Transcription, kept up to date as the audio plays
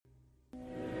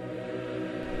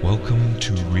Welcome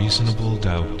to Reasonable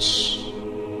Doubts,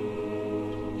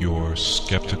 your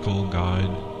skeptical guide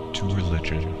to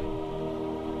religion.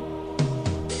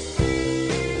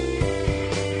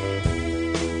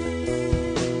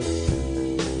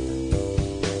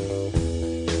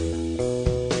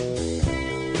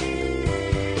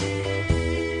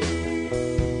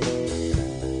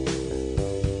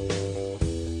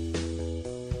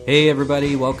 Hey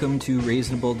everybody, welcome to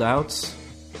Reasonable Doubts.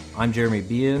 I'm Jeremy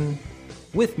Bean.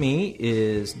 With me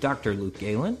is Dr. Luke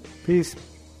Galen. Peace.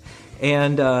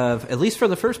 And at least for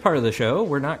the first part of the show,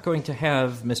 we're not going to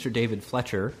have Mr. David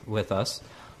Fletcher with us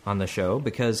on the show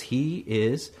because he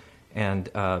is, and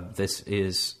this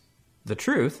is the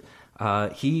truth,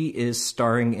 he is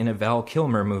starring in a Val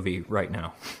Kilmer movie right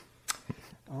now.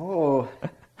 Oh,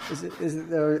 is it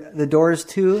the Doors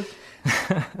 2?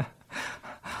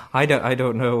 I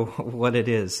don't know what it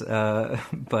is,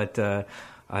 but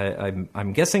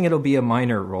I'm guessing it'll be a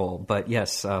minor role. But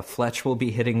yes, Fletch will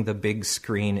be hitting the big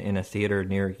screen in a theater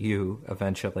near you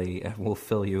eventually, and we'll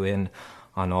fill you in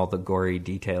on all the gory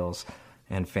details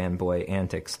and fanboy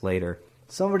antics later.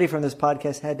 Somebody from this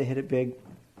podcast had to hit it big,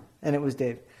 and it was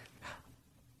Dave.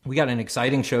 We got an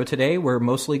exciting show today. We're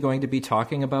mostly going to be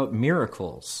talking about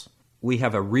miracles. We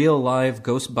have a real live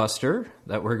Ghostbuster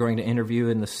that we're going to interview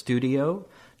in the studio.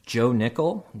 Joe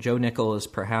Nickell. Joe Nickell is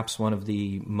perhaps one of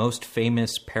the most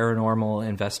famous paranormal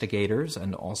investigators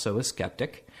and also a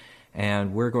skeptic.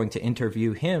 And we're going to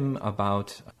interview him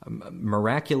about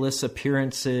miraculous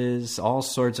appearances, all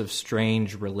sorts of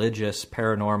strange religious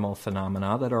paranormal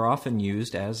phenomena that are often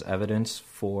used as evidence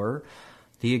for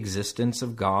the existence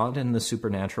of God and the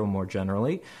supernatural more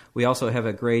generally. We also have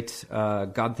a great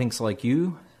God Thinks Like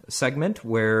You segment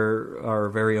where our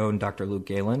very own Dr. Luke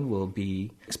Galen will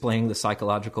be explaining the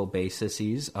psychological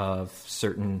bases of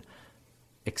certain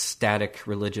ecstatic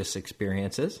religious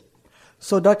experiences.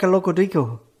 So, Dr. Loco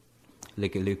Dico.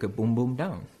 Lika Luka Boom Boom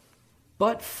Down.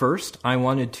 But first, I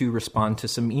wanted to respond to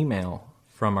some email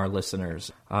from our listeners.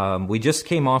 We just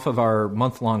came off of our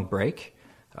month-long break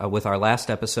with our last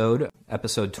episode,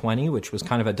 episode 20, which was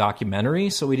kind of a documentary,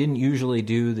 so we didn't usually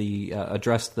do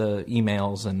address the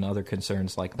emails and other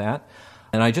concerns like that.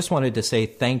 And I just wanted to say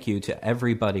thank you to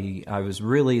everybody. I was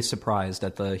really surprised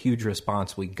at the huge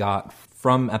response we got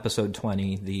from episode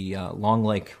 20, the Long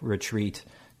Lake Retreat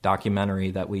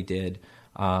documentary that we did.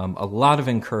 A lot of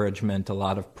encouragement, a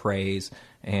lot of praise,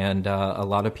 and a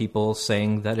lot of people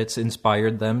saying that it's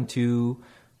inspired them to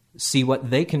see what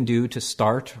they can do to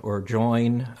start or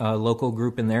join a local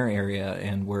group in their area,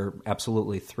 and we're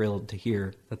absolutely thrilled to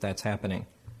hear that that's happening.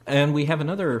 And we have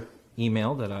another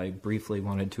email that I briefly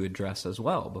wanted to address as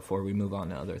well before we move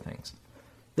on to other things.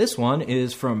 This one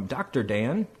is from Dr.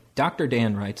 Dan. Dr.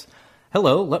 Dan writes,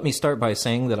 "Hello, let me start by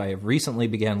saying that I have recently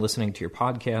began listening to your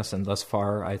podcast, and thus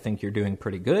far I think you're doing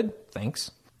pretty good.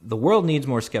 Thanks. The world needs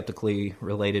more skeptically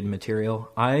related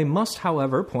material. I must,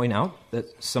 however, point out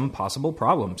that some possible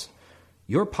problems.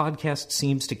 Your podcast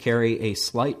seems to carry a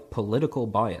slight political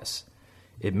bias.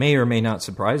 It may or may not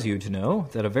surprise you to know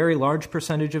that a very large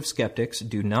percentage of skeptics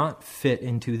do not fit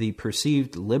into the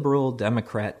perceived liberal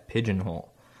Democrat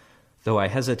pigeonhole. Though I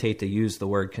hesitate to use the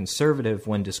word conservative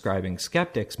when describing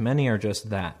skeptics, many are just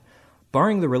that.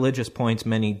 Barring the religious points,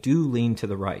 many do lean to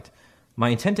the right. My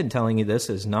intent in telling you this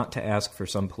is not to ask for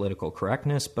some political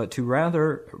correctness, but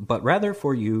rather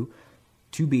for you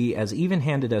to be as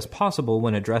even-handed as possible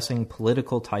when addressing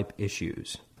political-type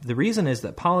issues. The reason is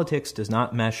that politics does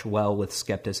not mesh well with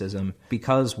skepticism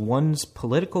because one's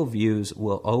political views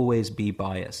will always be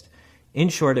biased. In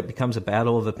short, it becomes a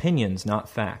battle of opinions, not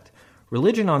fact.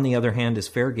 Religion, on the other hand, is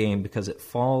fair game because it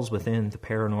falls within the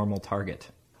paranormal target.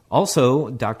 Also,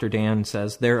 Dr. Dan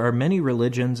says, there are many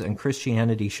religions and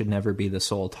Christianity should never be the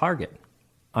sole target.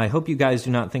 I hope you guys do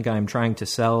not think I am trying to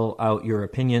sell out your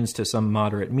opinions to some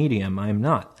moderate medium. I am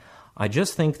not. I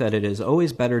just think that it is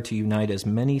always better to unite as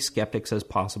many skeptics as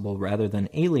possible rather than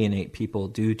alienate people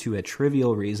due to a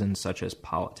trivial reason such as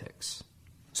politics."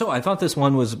 So I thought this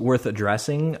one was worth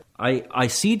addressing. I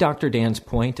see Dr. Dan's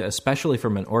point, especially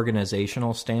from an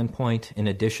organizational standpoint. In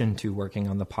addition to working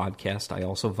on the podcast, I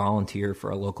also volunteer for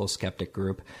a local skeptic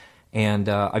group. And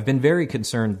I've been very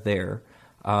concerned there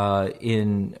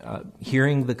in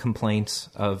hearing the complaints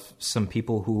of some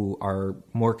people who are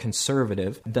more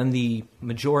conservative than the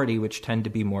majority, which tend to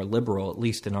be more liberal, at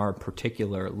least in our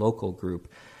particular local group.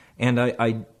 And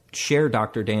I share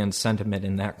Dr. Dan's sentiment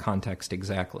in that context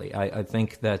exactly. I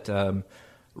think that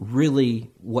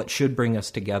really what should bring us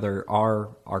together are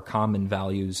our common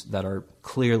values that are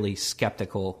clearly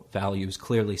skeptical values,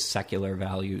 clearly secular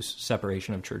values,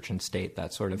 separation of church and state,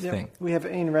 that sort of thing. We have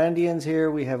Ayn Randians here,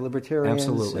 we have libertarians,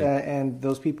 Absolutely. And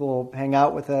those people hang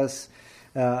out with us,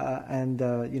 we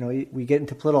get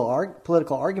into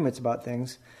political arguments about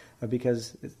things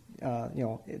because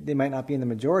they might not be in the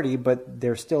majority, but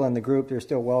they're still in the group. They're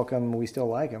still welcome. We still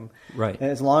like them. Right.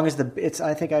 And as long as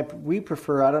we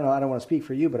prefer. I don't know. I don't want to speak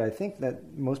for you, but I think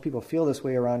that most people feel this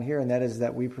way around here, and that is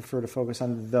that we prefer to focus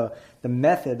on the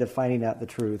method of finding out the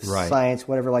truth, right. Science,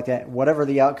 whatever like that, whatever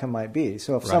the outcome might be.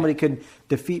 So if somebody could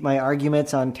defeat my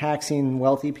arguments on taxing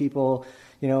wealthy people,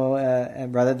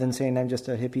 and rather than saying I'm just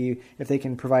a hippie, if they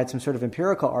can provide some sort of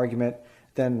empirical argument,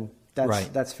 then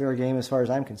that's fair game as far as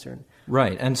I'm concerned.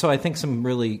 Right, and so I think some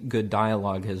really good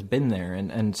dialogue has been there,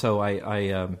 and so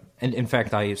and in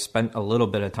fact I spent a little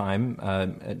bit of time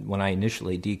when I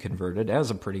initially deconverted as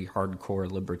a pretty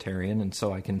hardcore libertarian, and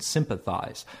so I can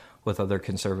sympathize with other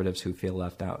conservatives who feel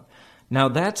left out. Now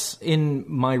that's in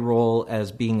my role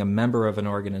as being a member of an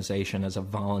organization, as a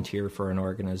volunteer for an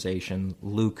organization,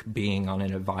 Luke being on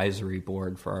an advisory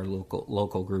board for our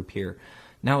local group here.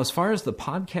 Now, as far as the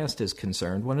podcast is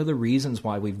concerned, one of the reasons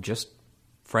why we've just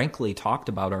frankly talked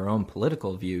about our own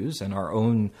political views and our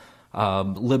own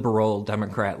liberal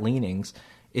Democrat leanings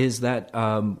is that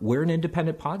we're an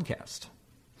independent podcast.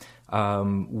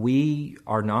 We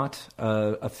are not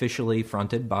officially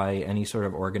fronted by any sort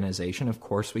of organization. Of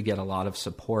course, we get a lot of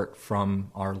support from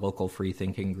our local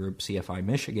free-thinking group, CFI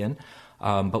Michigan,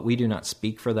 but we do not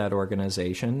speak for that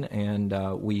organization, and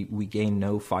we gain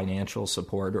no financial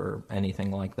support or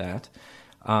anything like that.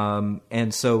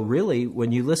 And so really,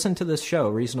 when you listen to this show,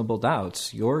 Reasonable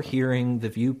Doubts, you're hearing the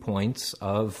viewpoints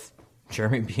of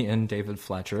Jeremy Behan, David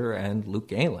Fletcher, and Luke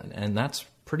Galen, and that's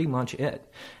pretty much it.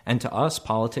 And to us,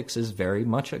 politics is very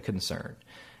much a concern.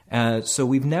 So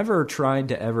we've never tried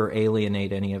to ever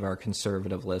alienate any of our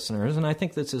conservative listeners, and I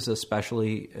think this is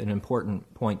especially an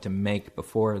important point to make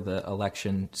before the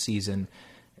election season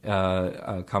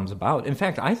comes about. In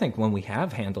fact, I think when we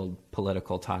have handled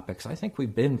political topics, I think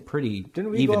we've been pretty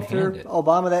Didn't we go after even-handed.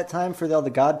 Obama that time for all the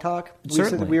God talk? We Certainly.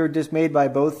 said that we were dismayed by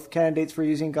both candidates for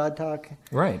using God talk.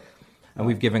 Right. And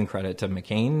we've given credit to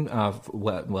McCain,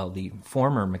 the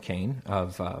former McCain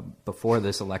of before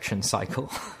this election cycle.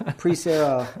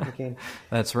 Pre-Sarah McCain.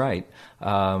 That's right,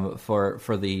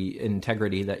 for the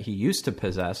integrity that he used to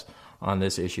possess on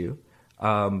this issue.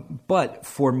 But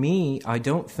for me, I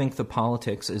don't think the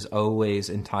politics is always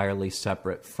entirely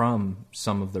separate from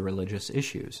some of the religious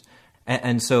issues.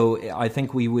 And so I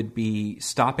think we would be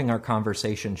stopping our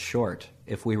conversation short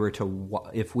if we were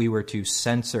to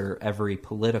censor every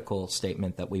political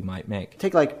statement that we might make.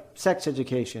 Take like sex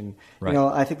education. Right.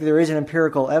 I think there is an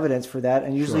empirical evidence for that,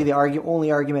 and usually Sure. the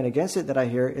only argument against it that I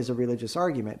hear is a religious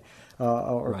argument,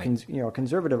 or Right. a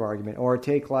conservative argument. Or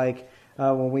take like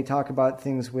when we talk about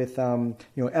things with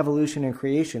evolution and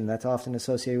creation, that's often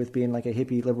associated with being like a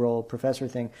hippie liberal professor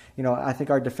thing. I think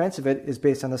our defense of it is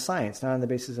based on the science, not on the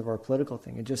basis of our political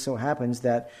thing. It just so happens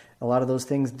that a lot of those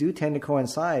things do tend to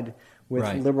coincide with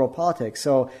Right. liberal politics.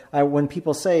 So when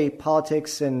people say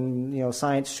politics and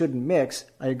science shouldn't mix,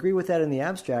 I agree with that in the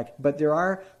abstract. But there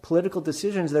are political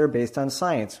decisions that are based on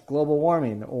science, global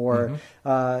warming, or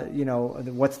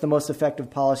what's the most effective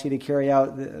policy to carry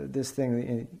out this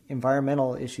thing,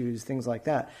 environmental issues, things like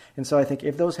that. And so I think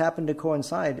if those happen to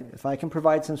coincide, if I can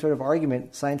provide some sort of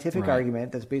argument, scientific Right.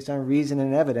 argument that's based on reason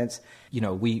and evidence.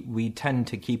 We tend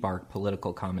to keep our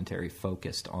political commentary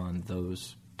focused on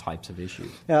those types of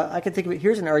issues. I can think of it.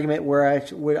 Here's an argument where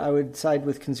I would side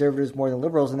with conservatives more than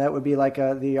liberals, and that would be like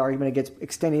the argument against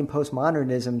extending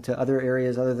postmodernism to other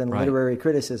areas other than Right. literary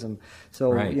criticism.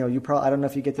 So Right. you probably, I don't know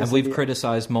if you get this. And we've idea.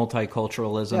 criticized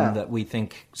multiculturalism Yeah. that we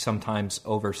think sometimes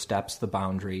oversteps the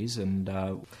boundaries, and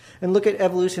And look at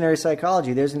evolutionary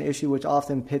psychology. There's an issue which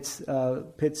often pits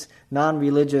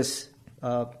non-religious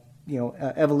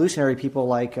evolutionary people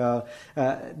like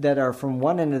that are from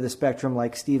one end of the spectrum,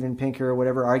 like Steven Pinker or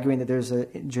whatever, arguing that there's a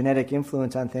genetic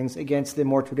influence on things, against the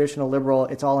more traditional liberal,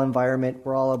 it's all environment,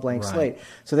 we're all a blank Right. slate.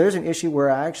 So there's an issue where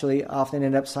I actually often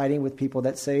end up siding with people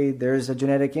that say there's a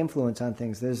genetic influence on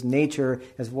things. There's nature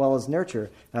as well as nurture.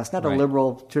 That's not Right.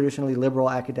 a traditionally liberal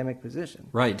academic position.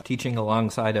 right, teaching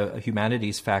alongside a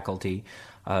humanities faculty,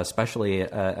 especially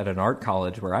at an art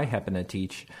college where I happen to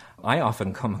teach, I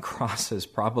often come across as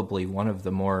probably one of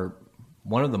the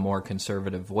more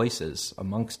conservative voices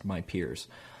amongst my peers.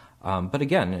 But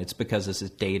again, it's because this is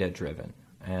data driven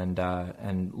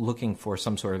and looking for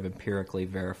some sort of empirically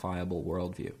verifiable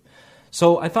worldview.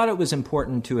 So I thought it was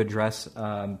important to address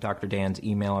Dr. Dan's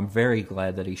email. I'm very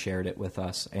glad that he shared it with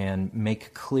us and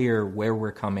make clear where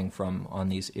we're coming from on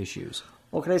these issues.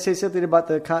 Well, can I say something about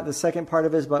the second part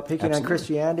of it is about picking Absolutely. on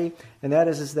Christianity? And that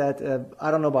is that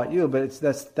I don't know about you, but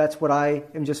that's what I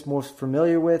am just most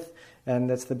familiar with, and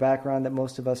that's the background that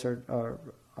most of us are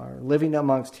living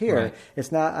amongst here. Right.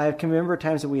 It's not. I can remember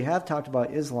times that we have talked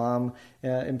about Islam,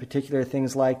 in particular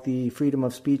things like the freedom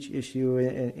of speech issue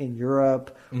in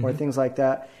Europe or things like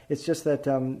that. It's just that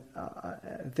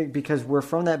I think because we're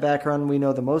from that background, we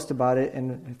know the most about it.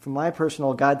 And from my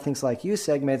personal God Thinks Like You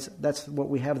segments, that's what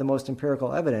we have the most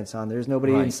empirical evidence on. There's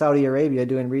nobody in Saudi Arabia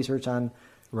doing research on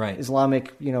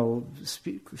Islamic,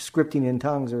 scripting in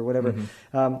tongues or whatever.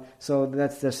 So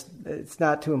that's just, it's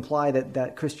not to imply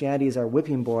that Christianity is our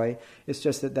whipping boy. It's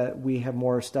just that we have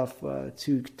more stuff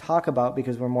to talk about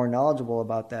because we're more knowledgeable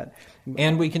about that.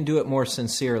 And we can do it more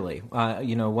sincerely.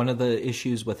 One of the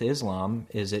issues with Islam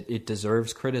is it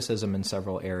deserves criticism in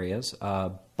several areas,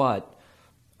 but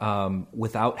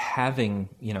without having,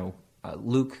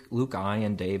 Luke, I,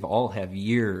 and Dave all have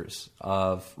years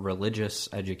of religious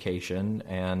education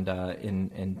and,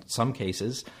 in some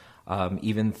cases,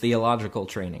 even theological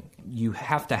training. You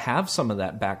have to have some of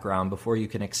that background before you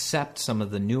can accept some of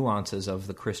the nuances of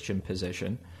the Christian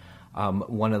position.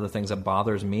 One of the things that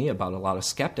bothers me about a lot of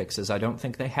skeptics is I don't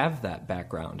think they have that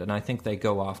background, and I think they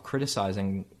go off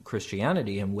criticizing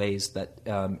Christianity in ways that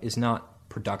is not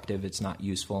productive, it's not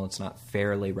useful, it's not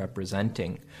fairly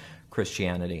representing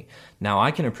Christianity. Now,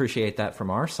 I can appreciate that from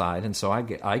our side, and so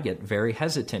I get very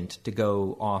hesitant to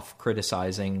go off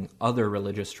criticizing other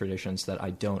religious traditions that I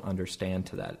don't understand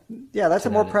to that. Yeah, that's a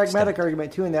more pragmatic extent.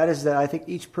 argument too, and that is that I think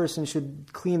each person should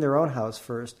clean their own house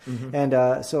first, and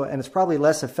it's probably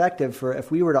less effective for if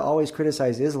we were to always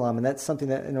criticize Islam, and that's something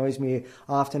that annoys me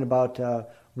often about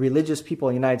religious people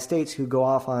in the United States who go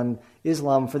off on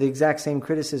Islam for the exact same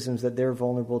criticisms that they're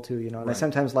vulnerable to, And I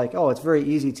sometimes it's very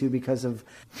easy to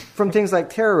from things like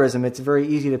terrorism, it's very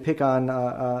easy to pick on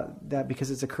that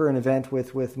because it's a current event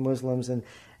with Muslims,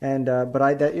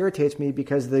 but that irritates me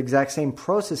because the exact same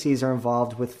processes are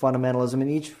involved with fundamentalism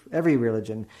in every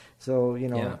religion. So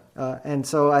and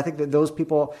so I think that those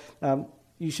people.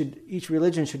 Each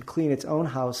religion should clean its own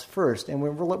house first, and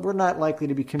we're not likely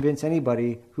to convince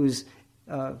anybody who's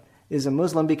is a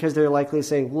Muslim because they're likely to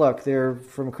say, look, they're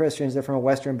from Christians, they're from a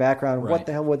Western background. What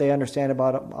the hell would they understand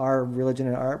about our religion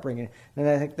and our upbringing? And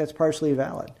I think that's partially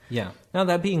valid. Yeah. Now,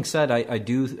 that being said, I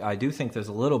do think there's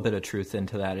a little bit of truth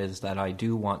into that, is that I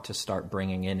do want to start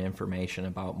bringing in information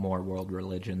about more world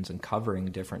religions and covering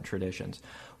different traditions.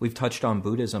 We've touched on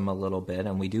Buddhism a little bit,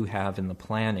 and we do have in the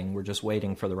planning. We're just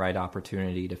waiting for the right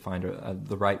opportunity to find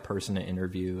the right person to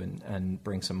interview and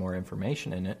bring some more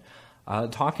information in it.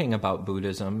 Talking about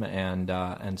Buddhism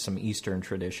and some Eastern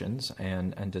traditions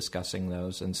and discussing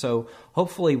those. And so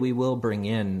hopefully we will bring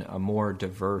in a more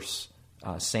diverse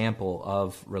sample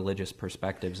of religious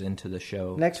perspectives into the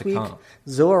show. Next week,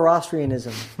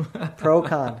 Zoroastrianism,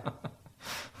 pro-con.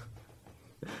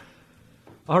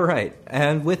 All right.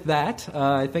 And with that,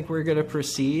 I think we're going to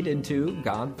proceed into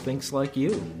God Thinks Like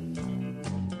You.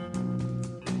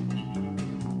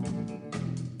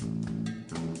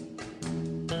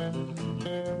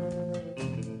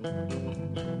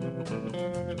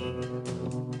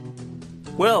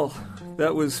 Well,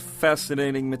 that was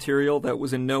fascinating material. That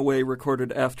was in no way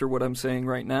recorded after what I'm saying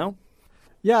right now.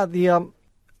 Yeah,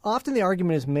 often the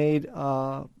argument is made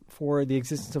for the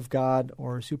existence of God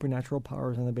or supernatural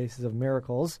powers on the basis of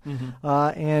miracles,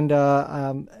 and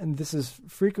this is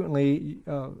frequently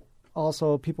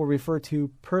also people refer to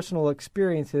personal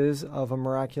experiences of a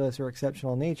miraculous or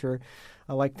exceptional nature,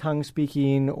 like tongue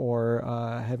speaking or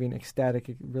having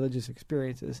ecstatic religious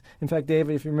experiences. In fact,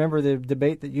 David, if you remember the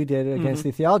debate that you did against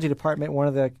the theology department, one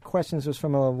of the questions was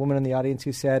from a woman in the audience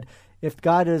who said, if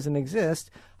God doesn't exist,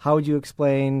 how would you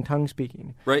explain tongue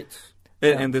speaking? Right.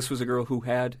 And this was a girl who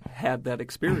had that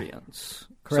experience.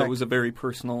 Correct. So it was a very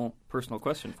personal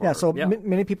question for her. So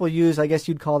many people use, I guess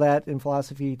you'd call that in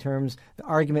philosophy terms, the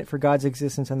argument for God's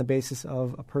existence on the basis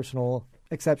of a personal,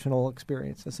 exceptional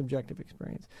experience, a subjective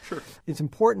experience. Sure. It's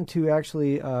important to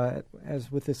actually,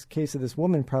 as with this case of this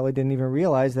woman, probably didn't even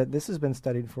realize that this has been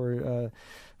studied for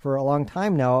a long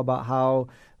time now about how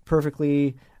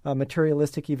perfectly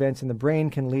materialistic events in the brain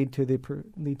can lead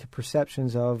to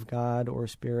perceptions of God or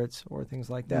spirits or things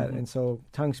like that. And so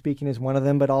tongue speaking is one of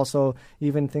them, but also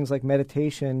even things like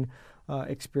meditation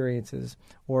experiences,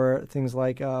 or things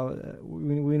like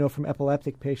we know from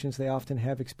epileptic patients they often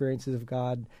have experiences of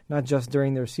God, not just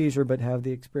during their seizure, but have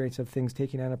the experience of things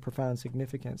taking on a profound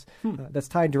significance. That's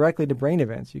tied directly to brain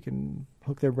events. You can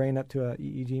hook their brain up to an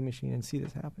EEG machine and see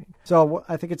this happening. So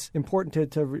I think it's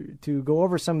important to go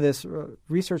over some of this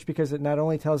research, because it not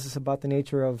only tells us about the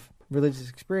nature of religious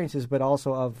experiences, but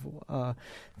also of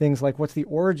things like what's the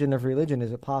origin of religion.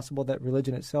 Is it possible that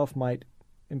religion itself might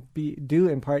be due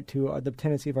in part to the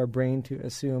tendency of our brain to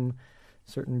assume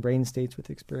certain brain states with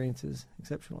experiences,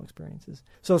 exceptional experiences?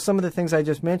 So some of the things I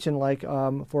just mentioned, like,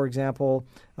 for example,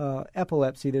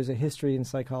 epilepsy, there's a history in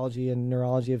psychology and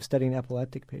neurology of studying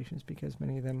epileptic patients, because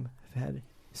many of them have had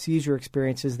seizure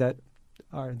experiences that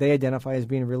they identify as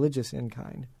being religious in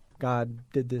kind. God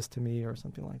did this to me, or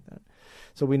something like that.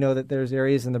 So we know that there's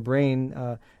areas in the brain,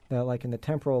 that, like in the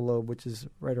temporal lobe, which is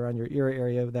right around your ear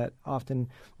area, that often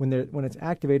when it's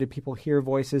activated, people hear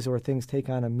voices or things take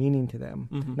on a meaning to them,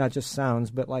 not just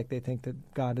sounds, but like they think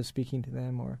that God is speaking to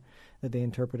them, or that they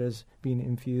interpret as being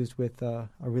infused with a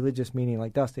religious meaning.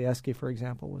 Like Dostoevsky, for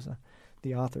example,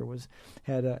 the author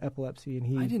had epilepsy,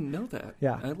 and I didn't know that.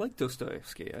 Yeah, I like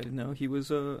Dostoevsky. I didn't know he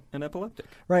was an epileptic.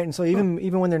 Right, and so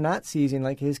even when they're not seizing,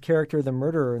 like his character, the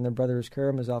murderer in the Brothers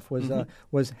Karamazov, was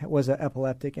an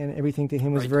epileptic, and everything to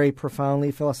him was very profoundly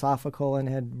philosophical and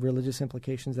had religious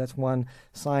implications. That's one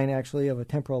sign, actually, of a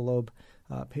temporal lobe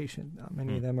patient.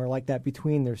 Many of them are like that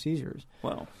between their seizures.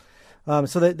 Wow.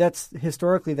 So that's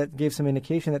historically, that gave some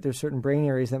indication that there's certain brain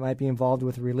areas that might be involved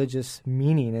with religious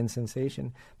meaning and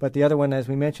sensation. But the other one, as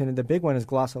we mentioned, the big one is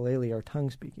glossolalia, or tongue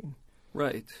speaking.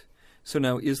 Right. So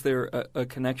now, is there a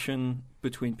connection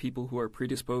between people who are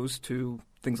predisposed to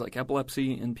things like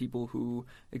epilepsy and people who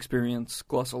experience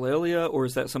glossolalia, or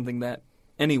is that something that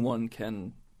anyone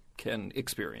can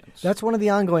experience? That's one of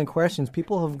the ongoing questions.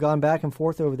 People have gone back and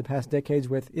forth over the past decades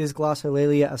with, is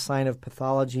glossolalia a sign of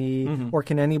pathology, or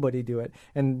can anybody do it?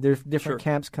 And there's different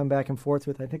camps come back and forth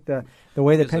with. I think the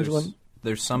way the pendulum...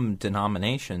 There's some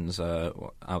denominations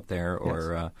out there,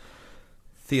 or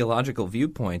theological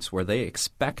viewpoints, where they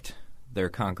expect their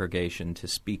congregation to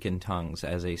speak in tongues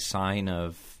as a sign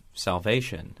of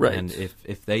salvation. Right. And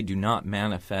if they do not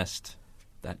manifest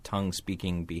that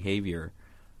tongue-speaking behavior,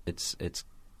 it's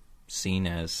seen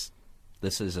as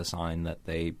this is a sign that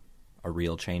a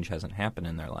real change hasn't happened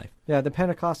in their life. Yeah, the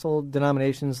Pentecostal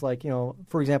denominations, like,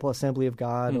 for example, Assembly of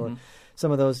God, or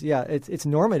some of those, it's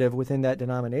normative within that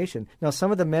denomination. Now,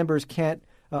 some of the members can't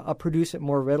produce it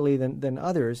more readily than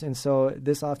others, and so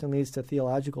this often leads to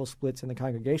theological splits in the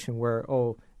congregation where,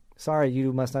 sorry,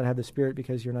 you must not have the Spirit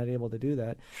because you're not able to do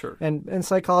that. Sure. And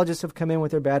psychologists have come in with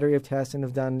their battery of tests and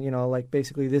have done, like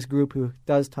basically this group who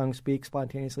does tongue speak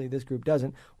spontaneously, this group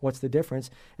doesn't. What's the difference?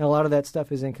 And a lot of that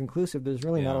stuff is inconclusive. There's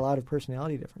really not a lot of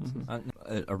personality differences.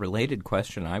 A related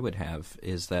question I would have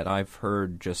is that I've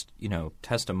heard just,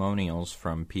 testimonials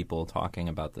from people talking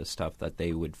about this stuff, that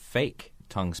they would fake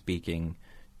tongue speaking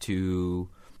to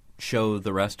show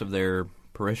the rest of their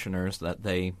parishioners that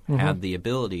they had the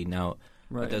ability. Now,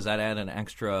 does that add an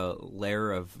extra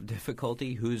layer of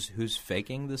difficulty? Who's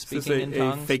faking the speaking in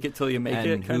tongues? Fake it till you make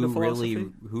it kind of philosophy?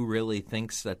 Who really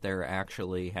thinks that they're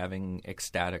actually having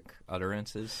ecstatic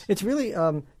utterances? It's really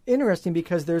interesting,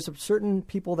 because there's certain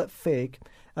people that fake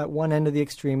at one end of the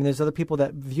extreme, and there's other people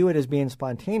that view it as being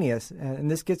spontaneous. And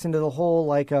this gets into the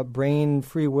whole brain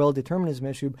free will determinism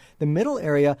issue. The middle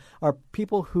area are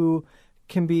people who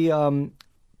can be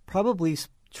probably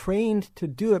trained to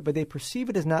do it, but they perceive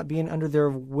it as not being under their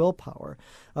willpower.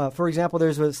 For example,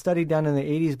 there's a study done in the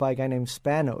 80s by a guy named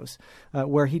Spanos,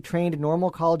 where he trained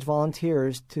normal college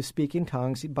volunteers to speak in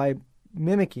tongues by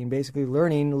mimicking, basically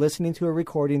learning, listening to a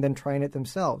recording, then trying it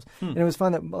themselves. And it was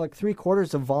found that like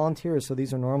 3/4 of volunteers, so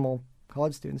these are normal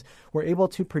college students, were able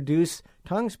to produce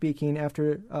tongue speaking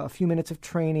after a few minutes of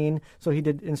training. So he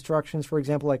did instructions, for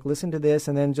example, like listen to this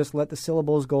and then just let the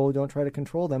syllables go, don't try to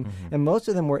control them. And most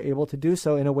of them were able to do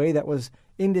so in a way that was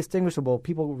indistinguishable.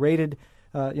 People rated,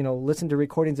 listened to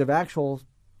recordings of actual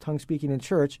tongue speaking in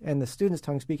church, and the students'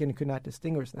 tongue speaking could not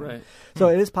distinguish them. Right. So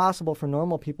it is possible for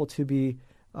normal people to be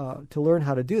to learn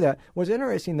how to do that. What's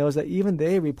interesting, though, is that even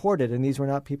they reported, and these were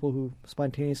not people who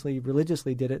spontaneously,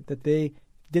 religiously did it, that they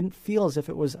didn't feel as if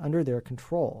it was under their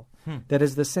control. That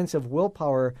is, the sense of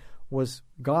willpower was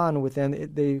gone with them.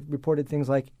 They reported things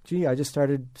like, gee, I just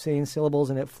started saying syllables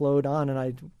and it flowed on and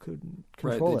I couldn't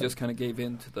control it. Right, they just kind of gave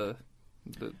in to the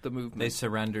movement. They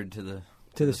surrendered to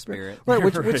the Spirit. Right,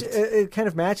 which it kind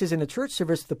of matches in a church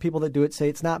service. The people that do it say,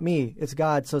 it's not me, it's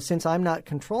God. So since I'm not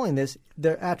controlling this,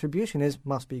 their attribution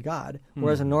must be God.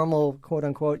 Whereas a normal,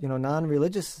 quote-unquote,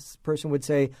 non-religious person would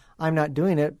say, I'm not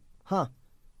doing it,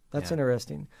 That's Yeah.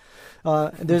 interesting.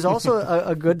 There's also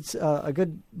a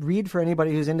good read for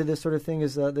anybody who's into this sort of thing.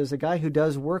 Is there's a guy who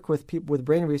does work with people with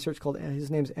brain research called his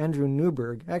name's Andrew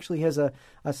Newberg. Actually, he has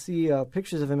I see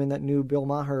pictures of him in that new Bill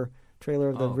Maher trailer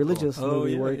of the religious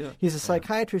movie. He's a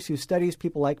psychiatrist who studies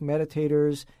people like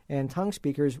meditators and tongue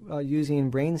speakers using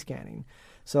brain scanning.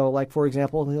 So, like, for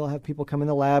example, he'll have people come in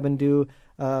the lab and do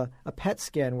a PET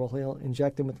scan where he'll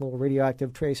inject them with a little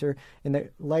radioactive tracer, and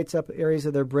that lights up areas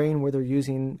of their brain where they're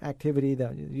using activity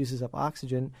that uses up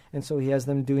oxygen. And so he has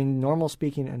them doing normal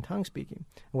speaking and tongue speaking.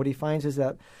 And what he finds is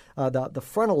that the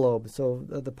frontal lobe, so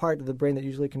the part of the brain that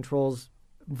usually controls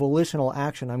volitional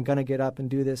action, I'm going to get up and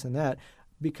do this and that,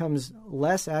 becomes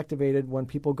less activated when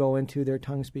people go into their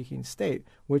tongue-speaking state,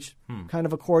 which kind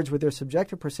of accords with their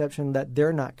subjective perception that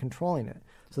they're not controlling it.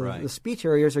 So the speech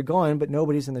areas are going, but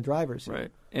nobody's in the driver's seat.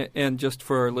 Right. And just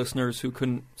for our listeners who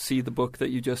couldn't see the book that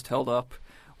you just held up,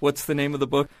 what's the name of the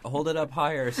book? Hold it up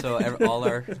higher so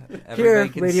everybody here,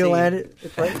 can Radioland, see.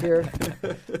 it's right here.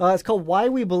 It's called Why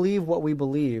We Believe What We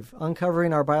Believe,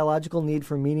 Uncovering Our Biological Need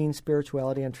for Meaning,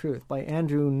 Spirituality, and Truth by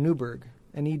Andrew Newberg,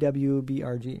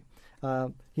 Newberg.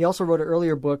 He also wrote an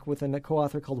earlier book with a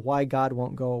co-author called Why God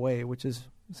Won't Go Away, which is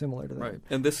similar to that. Right.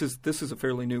 And this is a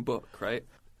fairly new book, right?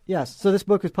 Yes. So this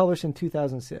book was published in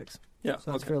 2006. Yeah.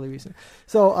 So it's fairly recent.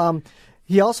 So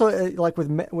he also, like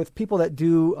with people that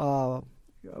do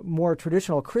more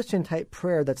traditional Christian type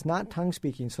prayer that's not tongue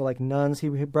speaking. So like nuns, he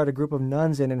brought a group of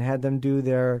nuns in and had them do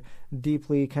their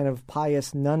deeply kind of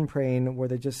pious nun praying where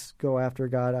they just go after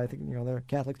God. I think, they're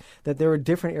Catholics. That there were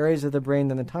different areas of the brain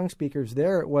than the tongue speakers.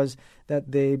 There it was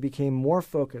that they became more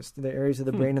focused. The areas of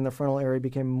the brain in the frontal area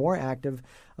became more active,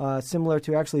 similar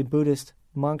to actually Buddhist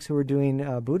monks who were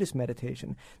doing Buddhist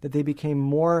meditation, that they became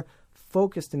more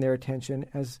focused in their attention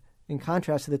as in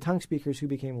contrast to the tongue speakers who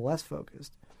became less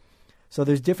focused. So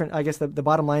there's different, I guess the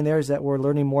bottom line there is that we're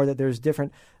learning more that there's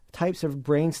different types of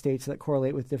brain states that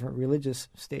correlate with different religious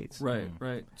states.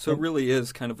 Right. So it really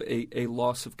is kind of a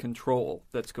loss of control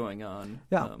that's going on.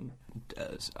 Yeah.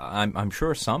 I'm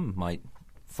sure some might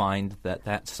find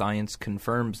that science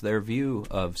confirms their view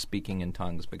of speaking in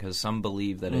tongues because some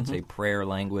believe that it's a prayer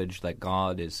language, that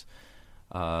God is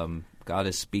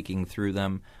speaking through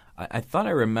them. I thought I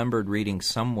remembered reading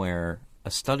somewhere a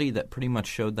study that pretty much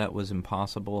showed that was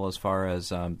impossible as far as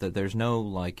that there's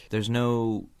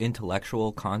no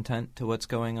intellectual content to what's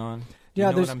going on. Do you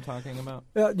know what I'm talking about?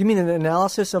 You mean an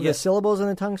analysis of the syllables in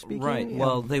the tongue speaking? Right. Yeah.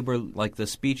 Well, they were like the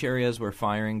speech areas were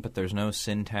firing, but there's no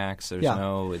syntax. There's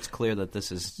no. It's clear that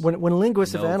this is when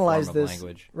linguists have analyzed this.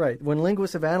 Language. Right. When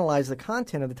linguists have analyzed the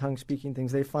content of the tongue speaking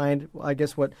things, they find, I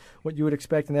guess, what you would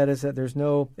expect, and that is that there's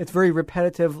no. It's very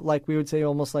repetitive, like we would say,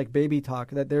 almost like baby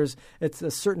talk. That it's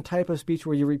a certain type of speech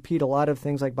where you repeat a lot of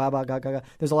things like ba ba ga ga ga.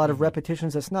 There's a lot of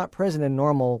repetitions that's not present in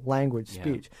normal language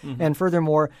speech, and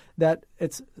furthermore, that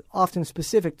it's often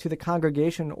specific to the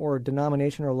congregation or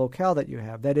denomination or locale that you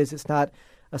have. That is, it's not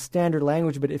a standard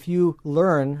language, but if you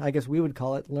learn, I guess we would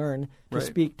call it learn, to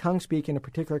speak tongue speak in a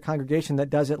particular congregation that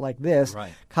does it like this,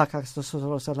 that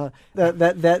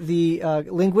the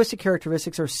linguistic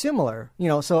characteristics are similar.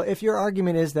 So if your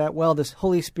argument is that, well, this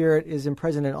Holy Spirit is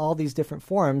present in all these different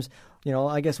forms,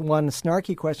 I guess one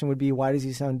snarky question would be, why does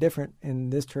he sound different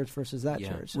in this church versus that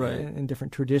church? Right. In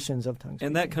different traditions of tongue speaking.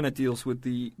 And that kind of deals with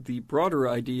the broader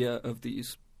idea of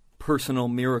these personal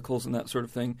miracles and that sort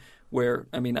of thing, where,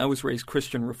 I was raised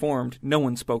Christian Reformed. No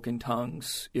one spoke in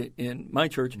tongues in my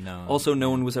church. No. Also,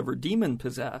 no one was ever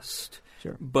demon-possessed.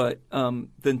 Sure. But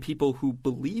then people who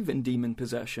believe in demon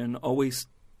possession always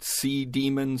see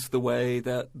demons the way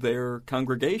that their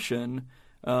congregation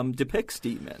depicts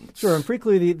demons. Sure, and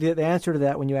frequently the answer to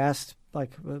that when you ask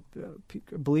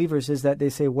believers is that they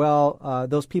say, well,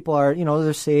 those people are,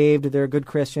 they're saved, they're good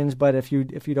Christians, but if you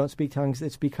don't speak tongues,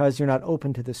 it's because you're not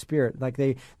open to the Spirit. Like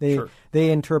they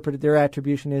interpret it, their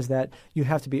attribution is that you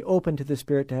have to be open to the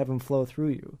Spirit to have Him flow through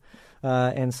you,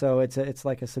 and so it's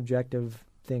like a subjective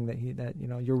thing that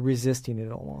you're resisting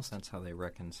it almost. That's how they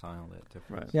reconcile that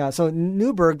difference. Right. Yeah, so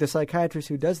Newberg, the psychiatrist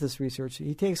who does this research,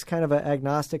 he takes kind of an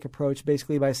agnostic approach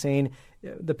basically by saying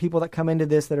the people that come into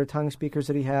this that are tongue speakers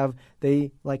that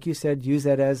they, like you said, use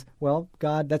that as, well,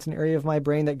 God, that's an area of my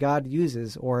brain that God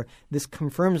uses, or this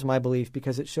confirms my belief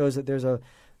because it shows that there's a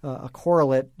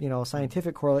correlate,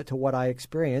 scientific correlate to what I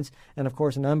experience. And of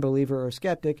course, an unbeliever or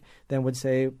skeptic then would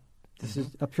say, this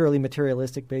is a purely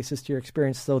materialistic basis to your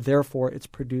experience, so therefore it's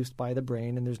produced by the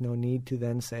brain, and there's no need to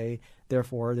then say,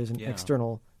 therefore there's an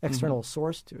external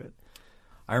source to it.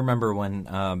 I remember when,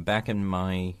 back in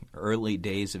my early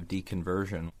days of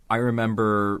deconversion, I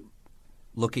remember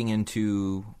looking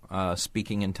into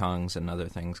speaking in tongues and other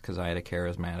things because I had a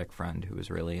charismatic friend who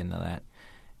was really into that.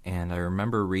 And I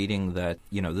remember reading that,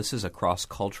 this is a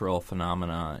cross-cultural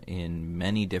phenomena in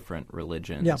many different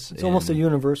religions. Yeah, it's almost a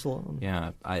universal.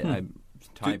 Yeah, I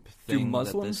type do thing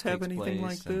Muslims that this have takes anything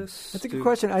place, like this? That's a good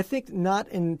question. I think not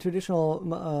in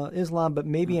traditional Islam, but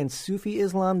maybe in Sufi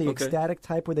Islam, the ecstatic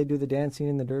type where they do the dancing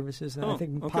and the dervishes. And I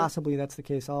think possibly that's the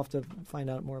case. I'll have to find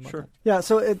out more about that. Yeah,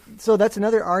 so that's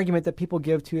another argument that people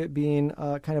give to it being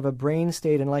kind of a brain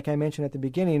state. And like I mentioned at the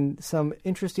beginning, some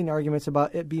interesting arguments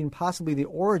about it being possibly the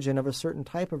origin of a certain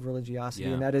type of religiosity,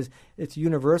 and that is it's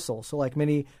universal. So like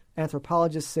many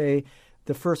anthropologists say,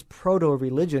 the first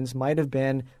proto-religions might have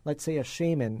been, let's say, a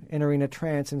shaman entering a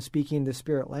trance and speaking the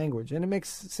spirit language. And it makes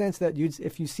sense that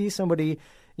if you see somebody,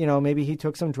 maybe he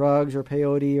took some drugs or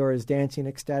peyote or is dancing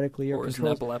ecstatically or is an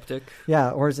epileptic.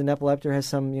 Yeah, or is an epileptic or has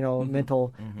some,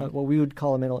 mental, what we would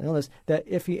call a mental illness, that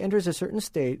if he enters a certain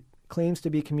state, claims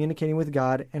to be communicating with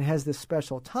God and has this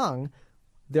special tongue,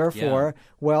 therefore,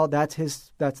 that's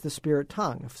the spirit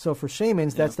tongue. So for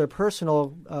shamans, that's their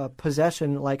personal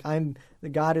possession. Like the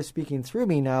God is speaking through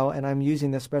me now, and I'm using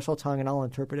this special tongue, and I'll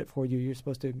interpret it for you. You're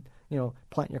supposed to,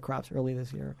 plant your crops early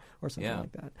this year or something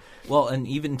like that. Well, and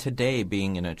even today,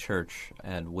 being in a church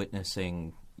and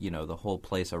witnessing, the whole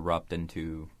place erupt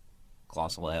into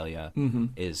glossolalia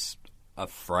is a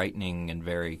frightening and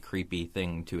very creepy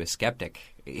thing to a skeptic,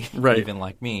 even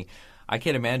like me. I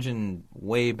can't imagine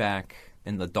way back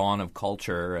in the dawn of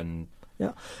culture and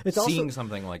seeing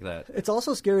something like that. It's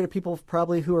also scary to people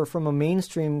probably who are from a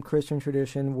mainstream Christian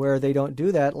tradition where they don't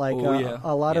do that. Like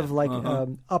a lot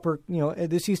of upper,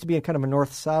 this used to be a kind of a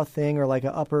north-south thing, or like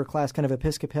an upper class kind of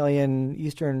Episcopalian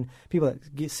Eastern people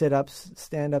that sit up,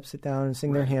 stand up, sit down, and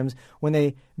sing their hymns. When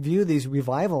they view these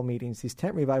revival meetings, these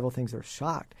tent revival things, they're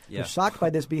shocked. They're shocked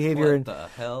by this behavior. What the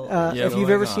hell? Have you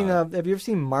ever seen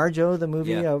Marjo, the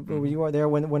movie? Where you are there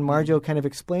when Marjo kind of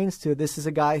explains to this is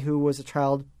a guy who was a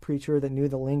child preacher that knew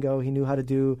the lingo. He knew how to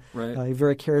do.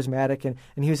 Very charismatic, and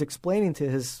he was explaining to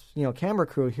his camera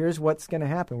crew, here's what's going to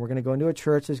happen. We're going to go into a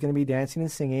church. There's going to be dancing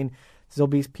and singing. There'll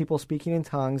be people speaking in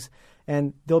tongues,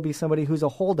 and there'll be somebody who's a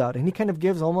holdout. And he kind of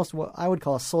gives almost what I would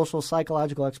call a social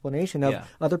psychological explanation of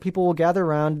other people will gather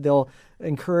around. They'll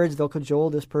encourage, they'll cajole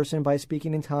this person by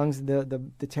speaking in tongues.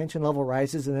 The tension level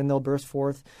rises, and then they'll burst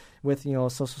forth with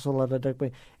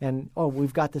and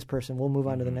we've got this person. We'll move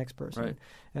on to the next person. Right.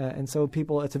 And so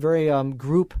people, it's a very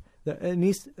group. At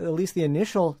least the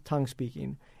initial tongue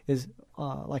speaking is.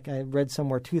 Like I read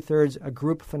somewhere, 2/3 a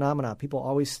group phenomena. People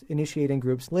always initiate in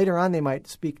groups. Later on, they might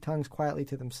speak tongues quietly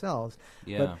to themselves.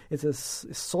 But it's a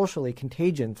socially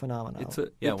contagion phenomenon.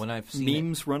 When I've seen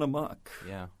memes run amok.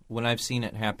 Yeah, when I've seen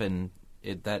it happen,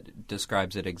 that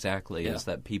describes it exactly. Is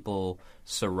that people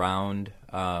surround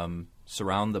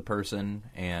the person,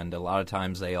 and a lot of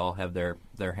times they all have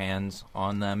their hands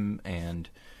on them, and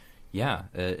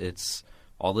it's.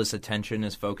 All this attention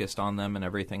is focused on them and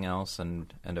everything else,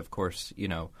 and of course,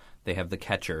 they have the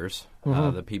catchers,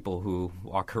 the people who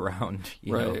walk around,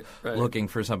 looking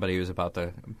for somebody who's about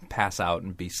to pass out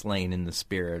and be slain in the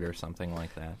spirit or something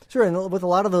like that. Sure, and with a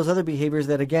lot of those other behaviors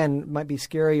that, again, might be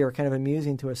scary or kind of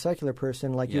amusing to a secular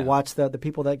person, like you watch the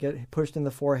people that get pushed in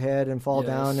the forehead and fall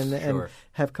down and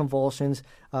have convulsions.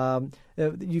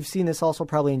 You've seen this also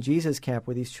probably in Jesus Camp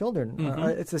with these children.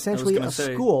 It's essentially a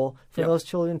school for those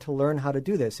children to learn how to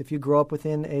do this. If you grow up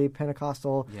within a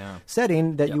Pentecostal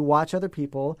setting that you watch other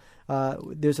people,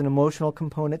 there's an emotional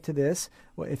component to this.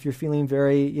 If you're feeling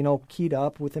very, keyed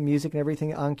up with the music and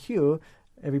everything on cue,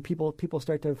 people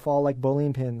start to fall like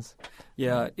bowling pins.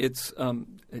 Yeah, it's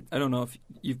I don't know if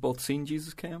you've both seen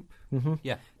Jesus Camp.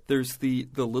 Yeah. There's the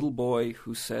little boy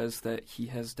who says that he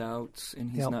has doubts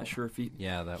and he's not sure if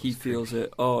he feels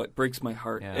it. Oh, it breaks my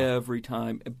heart every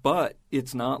time. But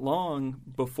it's not long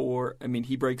before,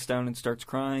 he breaks down and starts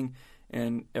crying,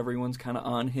 and everyone's kind of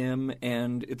on him,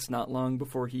 and it's not long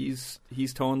before he's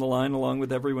towing the line along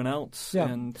with everyone else.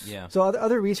 So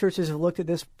other researchers have looked at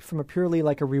this from a purely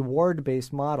like a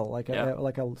reward-based model, like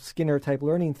a Skinner-type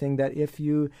learning thing, that if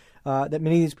you that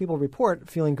many of these people report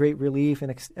feeling great relief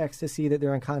and ecstasy that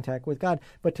they're in contact with God.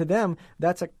 But to them,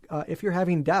 that's if you're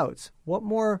having doubts, what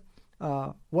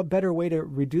better way to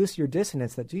reduce your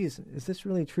dissonance that, geez, is this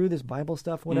really true, this Bible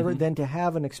stuff, whatever, than to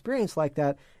have an experience like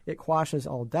that? It quashes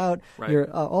all doubt. Right. You're,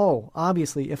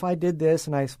 obviously, if I did this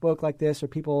and I spoke like this, or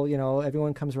people,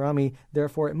 everyone comes around me,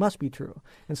 therefore it must be true.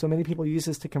 And so many people use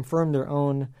this to confirm their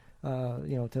own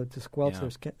to squelch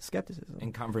their skepticism.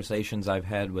 In conversations I've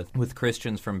had with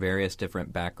Christians from various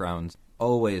different backgrounds,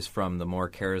 always from the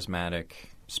more charismatic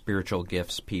spiritual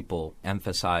gifts, people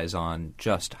emphasize on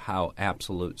just how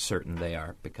absolute certain they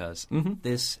are, because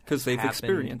this they've happened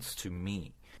experienced to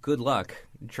me. good luck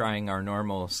trying our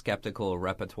normal skeptical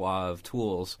repertoire of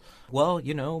tools. Well,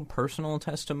 personal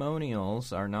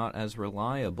testimonials are not as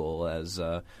reliable as,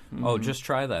 just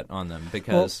try that on them,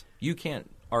 because you can't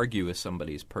argue with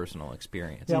somebody's personal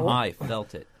experience. Yeah, I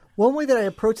felt it. One way that I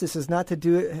approach this is not to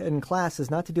do it in class, is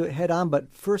not to do it head on,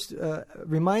 but first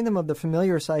remind them of the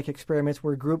familiar psych experiments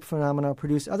where group phenomena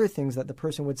produce other things that the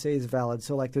person would say is valid.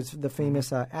 So like there's the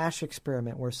famous Asch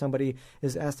experiment where somebody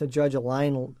is asked to judge a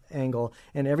line angle,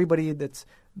 and everybody that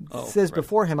says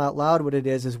before him out loud what it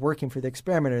is working for the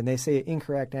experimenter, and they say an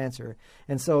incorrect answer.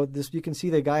 And so this, you can see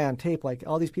the guy on tape, like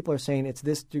all these people are saying it's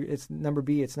this, it's number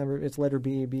B, it's letter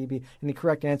B, and the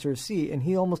correct answer is C. And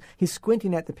he's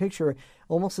squinting at the picture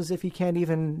almost as if he can't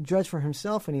even judge for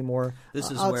himself anymore.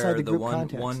 This is outside where the the group one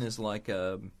context. is like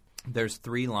there's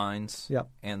 3 lines. Yep.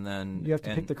 And then You have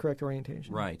to pick the correct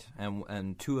orientation. Right.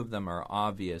 And 2 of them are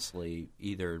obviously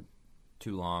either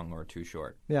too long or too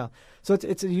short. Yeah. So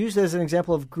it's used as an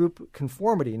example of group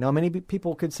conformity. Now, many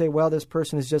people could say, well, this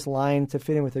person is just lying to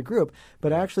fit in with the group.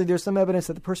 But actually, there's some evidence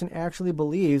that the person actually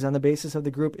believes on the basis of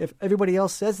the group. If everybody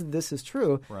else says that this is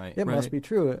true, it must be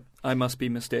true. I must be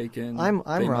mistaken. I'm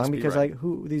wrong because right.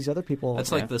 who these other people...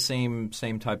 That's like the same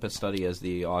type of study as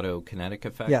the autokinetic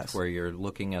effect, where you're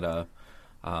looking at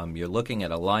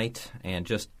a light, and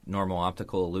just normal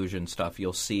optical illusion stuff.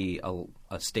 You'll see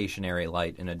a stationary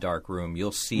light in a dark room.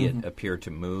 You'll see it appear to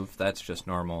move. That's just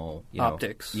normal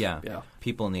optics. Yeah.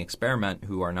 People in the experiment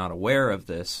who are not aware of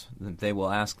this, they will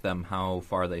ask them how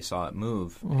far they saw it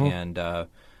move,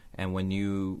 and when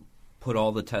you put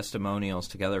all the testimonials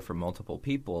together from multiple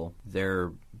people,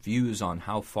 their views on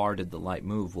how far did the light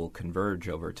move will converge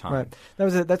over time. Right.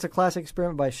 That's a classic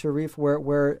experiment by Sharif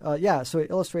where so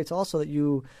it illustrates also that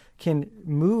you can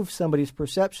move somebody's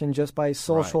perception just by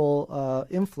social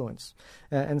influence.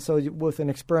 And so with an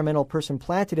experimental person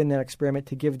planted in that experiment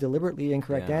to give deliberately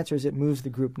incorrect answers, it moves the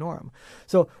group norm.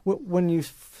 So when you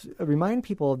remind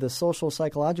people of the social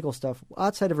psychological stuff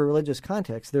outside of a religious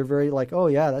context, they're very like, oh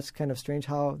yeah, that's kind of strange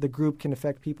how the group can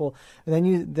affect people.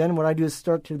 And then what I do is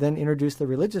start to then introduce the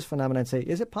religious phenomena and say,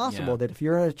 is it possible that if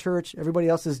you're in a church, everybody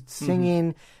else is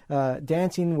singing,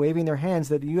 dancing, waving their hands,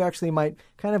 that you actually might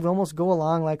kind of almost go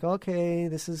along like, okay,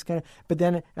 this is kind of, but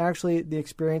then actually the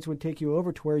experience would take you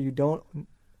over to where you don't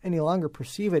any longer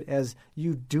perceive it as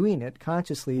you doing it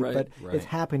consciously, but it's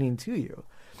happening to you.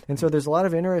 And so there's a lot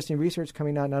of interesting research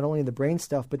coming out, not only in the brain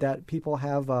stuff, but that people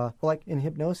have, like in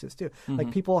hypnosis too.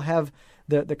 Like people have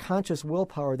the conscious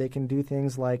willpower. They can do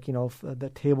things like,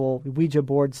 the table Ouija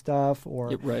board stuff,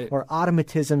 or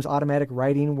automatisms, automatic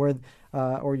writing, where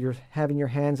or you're having your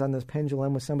hands on this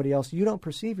pendulum with somebody else. You don't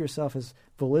perceive yourself as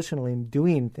volitionally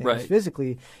doing things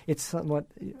physically. It's somewhat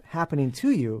happening to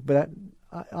you, but that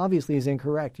obviously is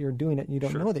incorrect. You're doing it and you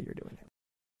don't know that you're doing it.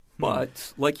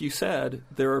 But, like you said,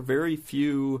 there are very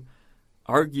few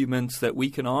arguments that we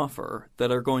can offer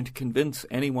that are going to convince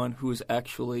anyone who has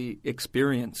actually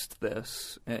experienced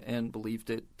this and believed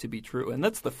it to be true. And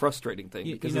that's the frustrating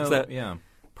thing, because it's that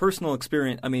personal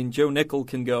experience. I mean, Joe Nickel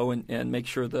can go and make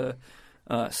sure the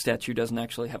statue doesn't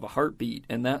actually have a heartbeat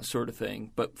and that sort of thing.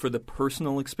 But for the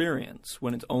personal experience,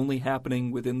 when it's only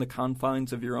happening within the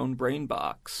confines of your own brain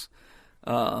box,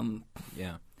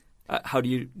 how do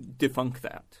you debunk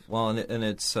that? Well, and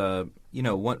it's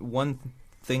one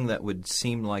thing that would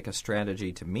seem like a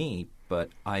strategy to me, but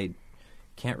I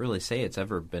can't really say it's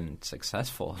ever been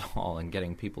successful at all in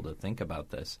getting people to think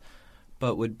about this,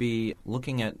 but would be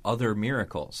looking at other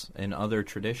miracles in other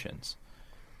traditions.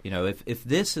 If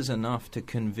this is enough to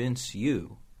convince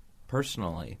you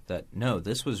personally that, no,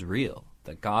 this was real,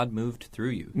 that God moved through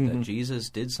you, that Jesus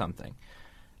did something,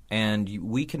 and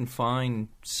we can find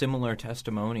similar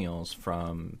testimonials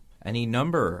from any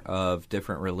number of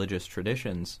different religious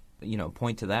traditions,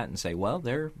 point to that and say, well,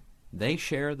 they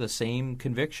share the same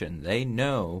conviction. They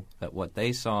know that what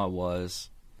they saw was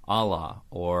Allah,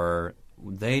 or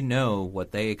they know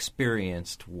what they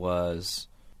experienced was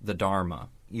the Dharma.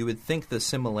 You would think the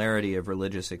similarity of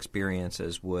religious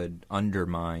experiences would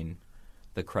undermine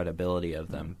the credibility of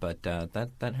them, but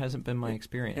that hasn't been my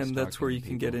experience. And that's where you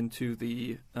can get into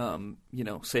the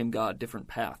same God, different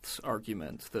paths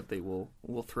argument that they will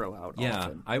throw out.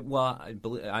 Often. I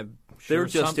believe I'm they're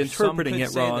sure just interpreting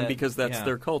it wrong because that's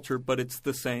their culture, but it's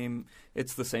the same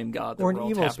God that or we're all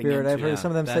an evil tapping spirit. into. I've heard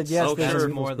some of them said yes. That's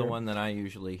an more evil the spirit. one that I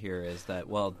usually hear is that,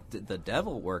 well, the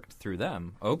devil worked through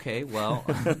them. Okay, well,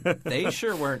 they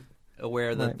sure weren't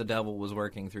aware that Right. the devil was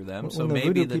working through them. When So the maybe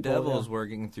voodoo the people, devil yeah. is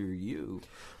working through you.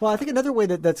 Well, I think another way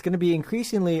that's going to be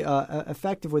increasingly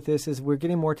effective with this is we're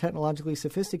getting more technologically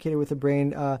sophisticated with the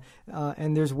brain,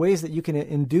 and there's ways that you can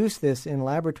induce this in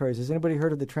laboratories. Has anybody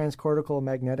heard of the transcortical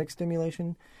magnetic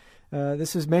stimulation?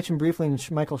 This is mentioned briefly in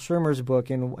Michael Shermer's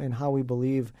book in How We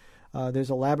Believe. There's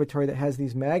a laboratory that has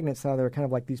these magnets now that are kind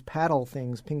of like these paddle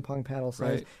things, ping pong paddle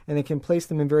size, Right. and they can place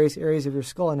them in various areas of your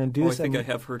skull and Oh, I induce think I them.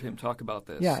 have heard him talk about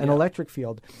this. Yeah, an electric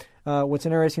field. What's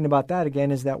interesting about that, again,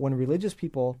 is that when religious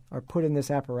people are put in this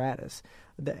apparatus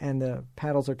and the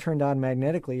paddles are turned on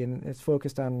magnetically and it's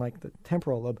focused on like the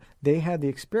temporal lobe, they have the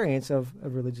experience of a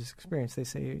religious experience. They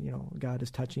say, God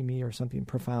is touching me or something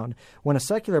profound. When a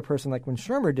secular person, like when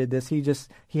Shermer did this,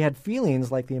 he had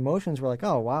feelings like the emotions were like,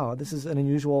 oh, wow, this is an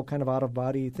unusual kind of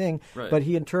out-of-body thing. Right. But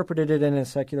he interpreted it in a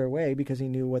secular way because he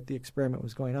knew what the experiment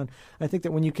was going on. I think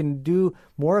that when you can do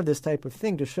more of this type of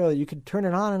thing to show that you can turn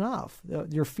it on and off,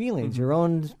 your feelings, your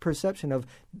own perception of,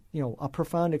 a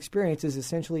profound experience is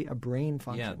essentially a brain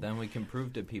function. Yeah, then we can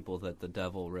prove to people that the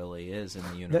devil really is in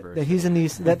the universe. That he's in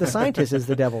these. That the scientist is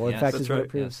the devil. In Yes, fact, that's is what right, it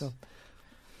proves. yes. So.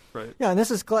 Right. Yeah, and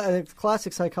this is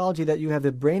classic psychology that you have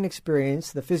the brain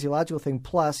experience, the physiological thing,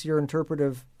 plus your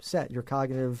interpretive set, your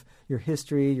cognitive, your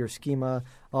history, your schema,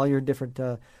 all your different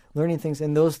learning things,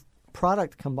 and those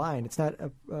product combined. It's not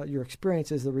your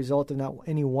experience is the result of not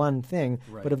any one thing,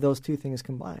 Right. but of those two things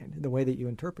combined. The way that you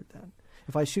interpret that.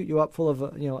 If I shoot you up full of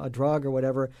a drug or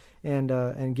whatever,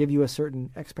 and give you a certain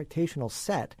expectational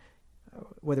set,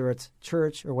 whether it's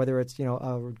church or whether it's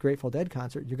a Grateful Dead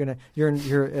concert, your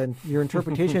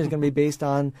interpretation is going to be based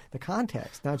on the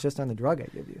context, not just on the drug I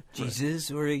give you.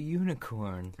 Jesus or a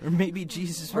unicorn. Or maybe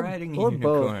Jesus riding a or both.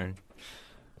 unicorn.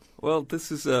 Well,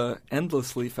 this is an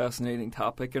endlessly fascinating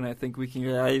topic, and I think we can... We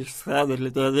have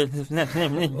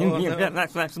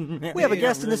a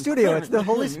guest in the studio. It's the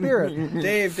Holy Spirit.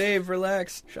 Dave,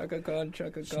 relax. Shaka Khan.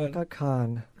 Shaka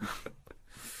Khan.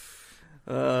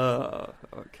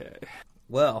 Okay.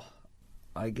 Well,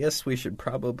 I guess we should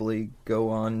probably go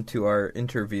on to our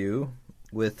interview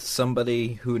with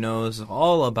somebody who knows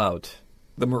all about.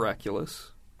 The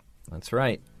miraculous. That's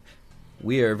right.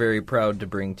 We are very proud to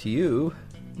bring to you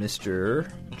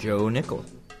Mr. Joe Nickell.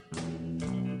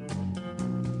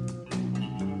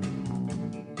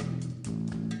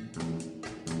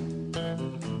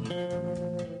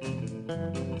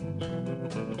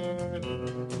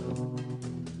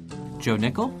 Joe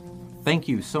Nickell, thank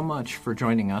you so much for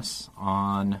joining us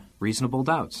on Reasonable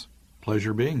Doubts.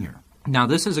 Pleasure being here. Now,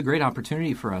 this is a great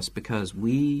opportunity for us because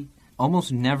we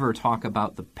almost never talk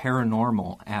about the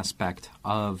paranormal aspect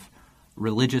of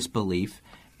religious belief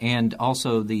and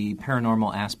also the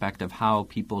paranormal aspect of how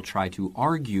people try to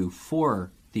argue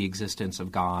for the existence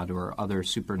of God or other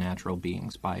supernatural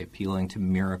beings by appealing to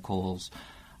miracles,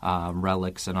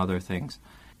 relics, and other things.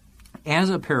 As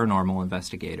a paranormal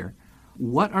investigator,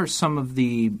 what are some of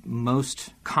the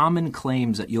most common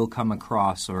claims that you'll come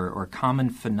across or common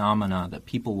phenomena that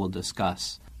people will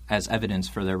discuss as evidence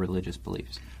for their religious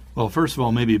beliefs? Well, first of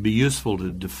all, maybe it'd be useful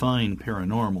to define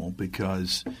paranormal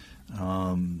because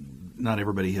not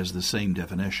everybody has the same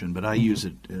definition, but I use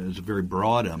it as a very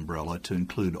broad umbrella to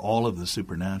include all of the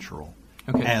supernatural,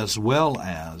 as well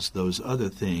as those other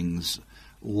things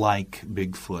like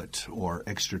Bigfoot or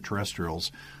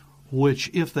extraterrestrials, which,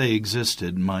 if they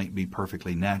existed, might be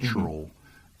perfectly natural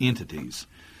entities.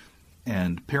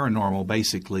 And paranormal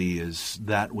basically is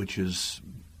that which is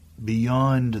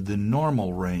beyond the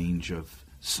normal range of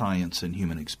science and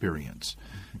human experience.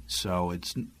 So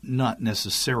it's not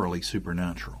necessarily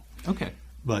supernatural. Okay.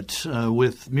 But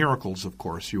with miracles, of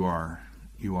course, you are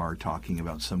talking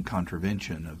about some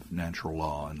contravention of natural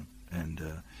law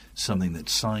and something that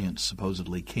science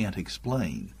supposedly can't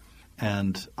explain.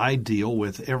 And I deal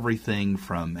with everything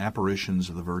from apparitions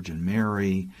of the Virgin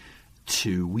Mary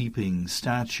to weeping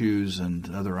statues and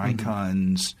other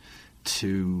icons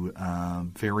to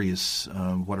various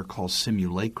what are called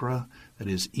simulacra, that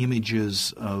is,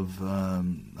 images of a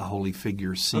holy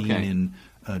figure seen in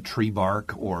tree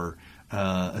bark or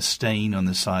a stain on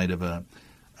the side of an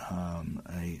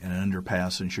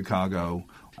underpass in Chicago.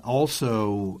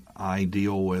 Also, I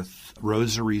deal with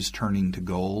rosaries turning to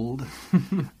gold,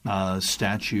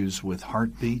 statues with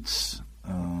heartbeats,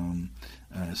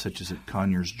 such as at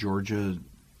Conyers, Georgia.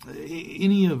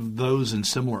 Any of those and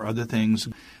similar other things,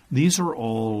 these are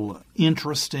all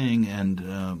interesting,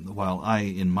 and while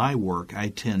in my work, I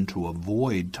tend to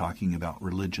avoid talking about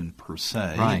religion per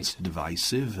se. Right. It's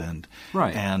divisive, and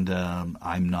Right.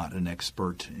 I'm not an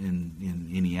expert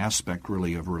in any aspect,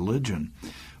 really, of religion.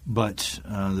 But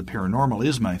the paranormal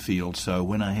is my field, so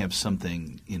when I have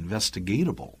something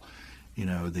investigatable,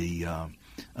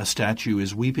 a statue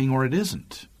is weeping or it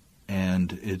isn't.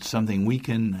 And it's something we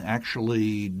can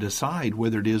actually decide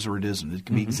whether it is or it isn't. It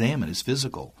can be examined. It's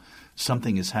physical.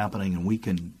 Something is happening, and we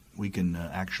can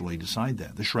actually decide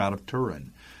that. The Shroud of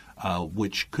Turin,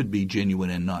 which could be genuine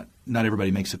and not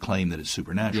everybody makes a claim that it's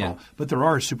supernatural, but there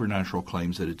are supernatural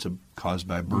claims that it's caused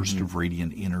by a burst of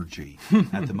radiant energy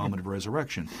at the moment of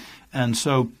resurrection. And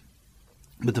so,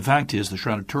 but the fact is the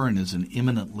Shroud of Turin is an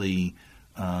eminently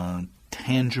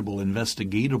tangible,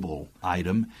 investigatable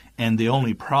item, and the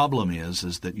only problem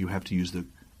is that you have to use an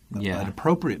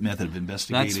appropriate method of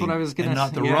investigating. That's what I was going to and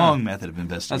not the wrong method of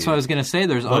investigating. That's what I was going to say.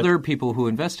 There's other people who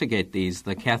investigate these.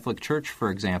 The Catholic Church,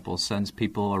 for example, sends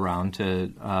people around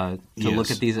to look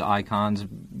at these icons,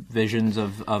 visions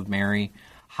of Mary.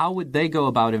 How would they go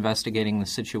about investigating the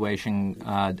situation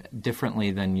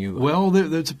differently than you? Well,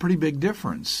 there's a pretty big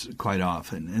difference quite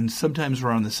often, and sometimes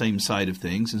we're on the same side of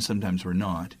things, and sometimes we're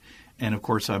not. And of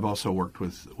course, I've also worked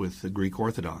with the Greek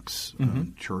Orthodox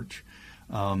Church.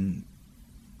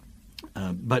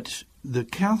 But the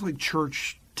Catholic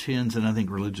Church tends, and I think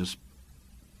religious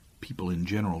people in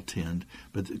general tend,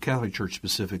 but the Catholic Church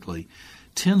specifically,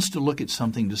 tends to look at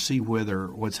something to see whether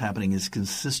what's happening is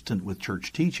consistent with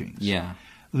church teachings. Yeah.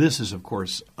 This is, of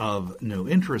course, of no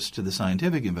interest to the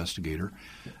scientific investigator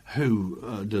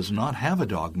who does not have a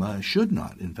dogma, should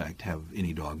not, in fact, have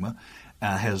any dogma,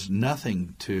 has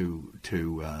nothing to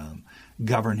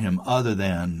govern him other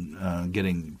than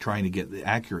trying to get the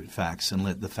accurate facts and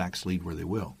let the facts lead where they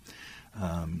will.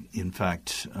 In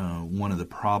fact, one of the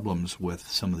problems with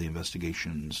some of the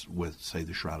investigations with, say,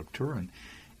 the Shroud of Turin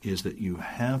is that you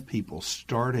have people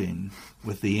starting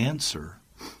with the answer,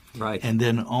 right, and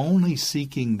then only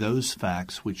seeking those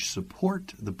facts which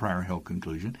support the prior held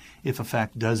conclusion. If a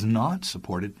fact does not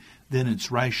support it, then it's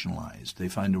rationalized. They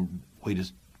find a way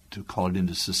to call it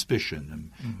into suspicion, and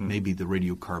maybe the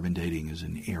radiocarbon dating is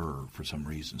in error for some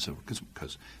reason. So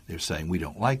because they're saying we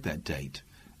don't like that date,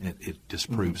 it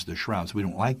disproves the shrouds. We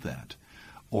don't like that.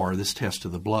 Or this test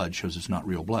of the blood shows it's not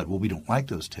real blood. Well, we don't like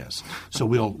those tests, so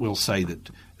we'll say that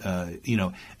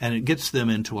and it gets them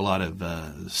into a lot of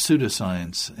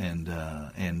pseudoscience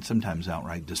and sometimes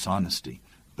outright dishonesty.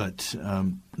 But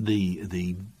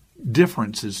the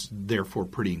difference is therefore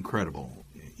pretty incredible.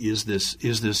 Is this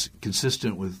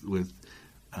consistent with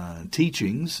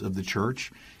teachings of the Church?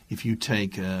 If you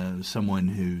take someone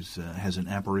who has an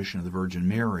apparition of the Virgin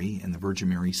Mary, and the Virgin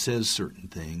Mary says certain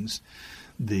things,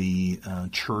 the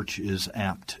Church is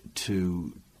apt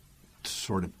to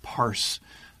sort of parse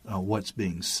what's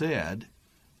being said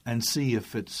and see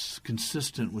if it's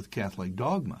consistent with Catholic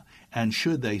dogma. And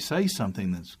should they say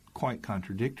something that's quite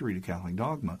contradictory to Catholic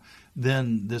dogma,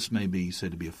 then this may be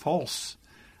said to be a false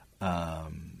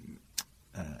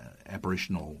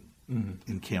apparitional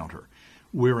encounter.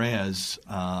 Whereas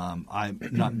I'm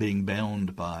not being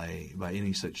bound by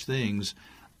any such things,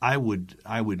 I would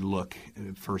look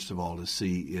first of all to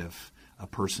see if a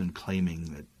person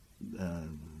claiming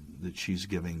that she's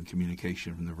giving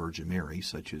communication from the Virgin Mary,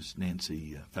 such as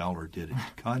Nancy Fowler did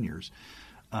at Conyers,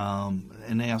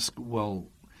 and ask, well,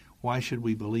 why should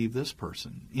we believe this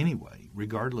person anyway,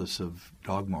 regardless of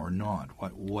dogma or not?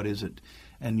 What is it?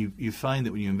 And you find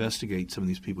that when you investigate some of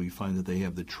these people, you find that they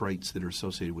have the traits that are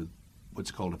associated with what's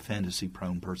called a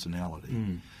fantasy-prone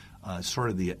personality.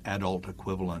 Sort of the adult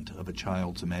equivalent of a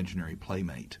child's imaginary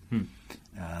playmate.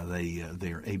 They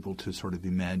are able to sort of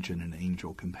imagine an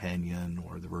angel companion,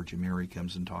 or the Virgin Mary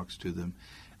comes and talks to them,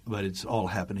 but it's all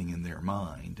happening in their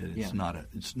mind, and it's not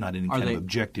any kind of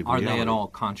objective reality. Are they at all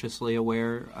consciously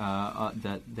aware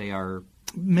that they are?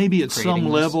 Maybe at some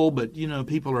level, but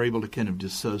people are able to kind of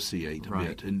dissociate a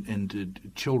bit, and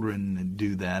children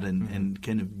do that, and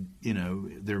kind of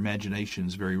their imagination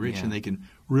is very rich, and they can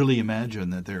really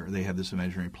imagine that they have this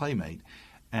imaginary playmate,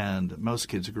 and most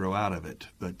kids grow out of it,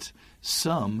 but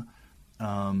some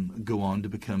go on to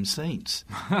become saints,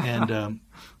 and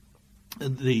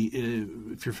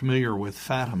if you're familiar with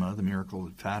Fatima, the miracle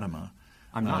at Fatima,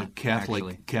 I'm not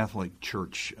Catholic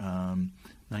Church.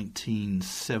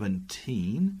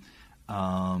 1917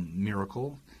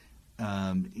 miracle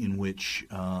in which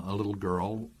a little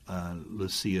girl,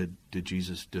 Lucia de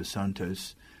Jesus dos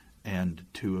Santos, and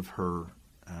two of her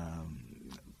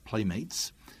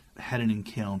playmates had a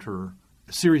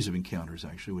series of encounters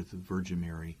actually with the Virgin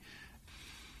Mary.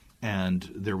 And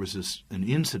there was an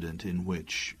incident in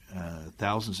which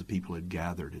thousands of people had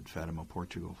gathered at Fatima,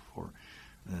 Portugal for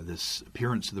this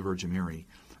appearance of the Virgin Mary.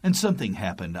 And something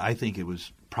happened. I think it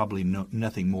was probably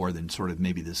nothing more than sort of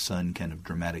maybe the sun kind of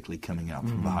dramatically coming out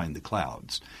from behind the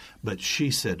clouds. But she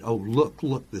said, "Oh,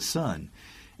 look, the sun."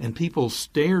 And people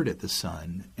stared at the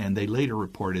sun, and they later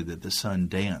reported that the sun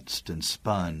danced and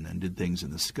spun and did things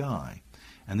in the sky.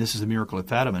 And this is a miracle at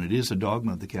Fatima, and it is a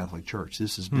dogma of the Catholic Church.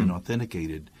 This has been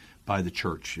authenticated by the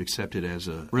Church, accepted as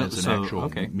an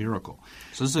actual miracle.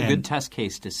 So this is a good test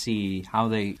case to see how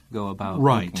they go about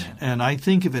right. looking at it. And I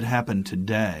think if it happened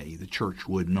today, the Church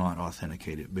would not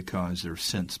authenticate it because there's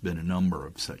since been a number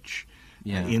of such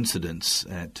incidents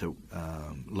at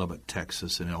Lubbock,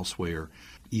 Texas, and elsewhere,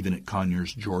 even at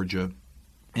Conyers, Georgia.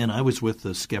 And I was with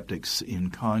the skeptics in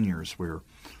Conyers where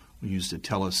we used a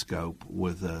telescope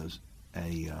with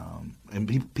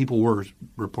and people were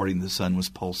reporting the sun was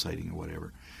pulsating or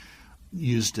whatever.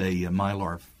 Used a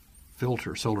Mylar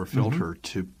filter, solar filter,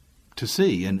 to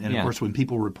see. And of course, when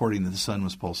people were reporting that the sun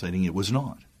was pulsating, it was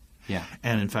not. Yeah.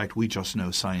 And in fact, we just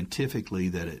know scientifically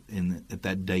that at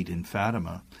that date in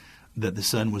Fatima, that the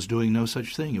sun was doing no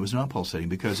such thing. It was not pulsating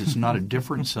because it's not a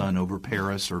different sun over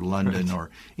Paris or London or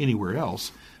anywhere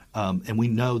else. And we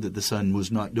know that the sun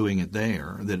was not doing it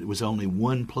there, that it was only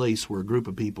one place where a group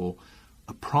of people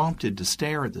prompted to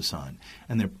stare at the sun.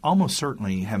 And they're almost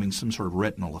certainly having some sort of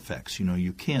retinal effects. You know,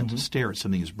 you can't stare at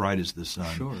something as bright as the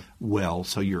sun well,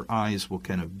 so your eyes will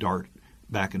kind of dart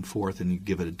back and forth and you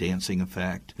give it a dancing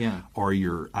effect. Yeah. Or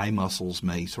your eye muscles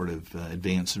may sort of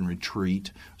advance and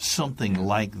retreat, something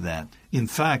like that. In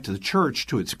fact, the Church,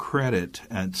 to its credit,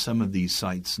 at some of these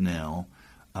sites now,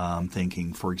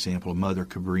 thinking, for example, Mother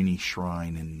Cabrini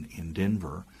Shrine in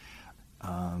Denver,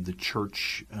 the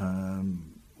Church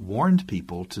warned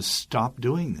people to stop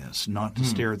doing this, not to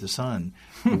stare at the sun.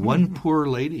 One poor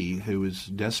lady who was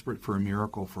desperate for a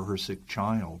miracle for her sick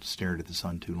child stared at the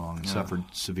sun too long and suffered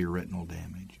severe retinal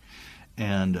damage.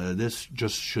 And this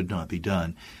just should not be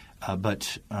done.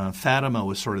 But Fatima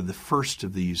was sort of the first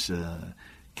of these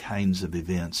kinds of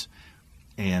events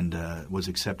and was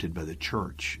accepted by the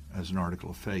Church as an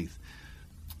article of faith.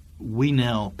 We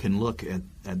now can look at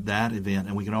that event,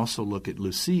 and we can also look at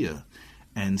Lucia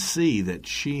and see that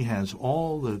she has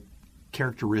all the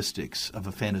characteristics of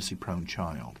a fantasy-prone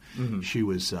child. She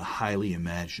was highly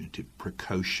imaginative,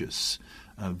 precocious,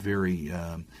 very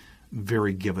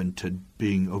given to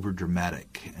being overdramatic,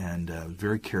 and a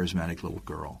very charismatic little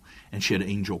girl. And she had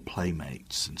angel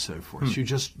playmates and so forth. She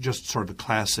was just sort of a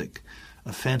classic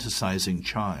fantasizing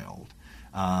child.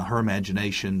 Her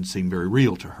imagination seemed very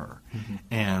real to her.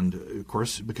 And, of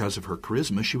course, because of her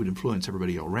charisma, she would influence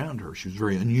everybody around her. She was a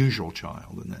very unusual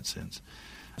child in that sense.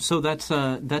 So that's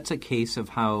a case of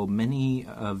how many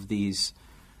of these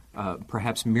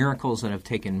perhaps miracles that have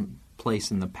taken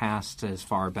place in the past as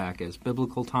far back as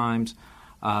biblical times,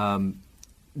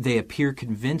 they appear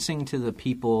convincing to the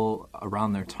people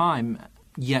around their time,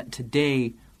 yet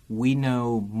today we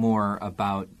know more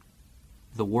about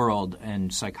the world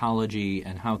and psychology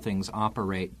and how things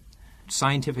operate.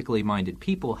 Scientifically minded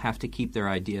people have to keep their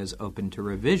ideas open to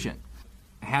revision.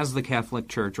 Has the Catholic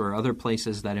Church or other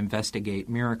places that investigate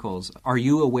miracles, are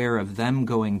you aware of them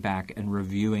going back and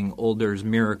reviewing older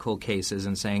miracle cases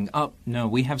and saying, oh, no,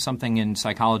 we have something in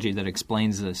psychology that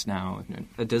explains this now?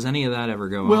 Does any of that ever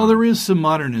go on? Well, there is some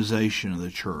modernization of the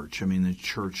Church. I mean, the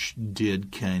Church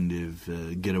did kind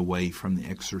of get away from the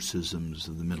exorcisms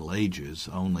of the Middle Ages,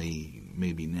 only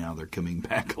maybe now they're coming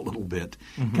back a little bit.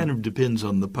 Kind of depends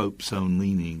on the Pope's own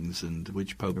leanings and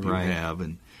which Pope you have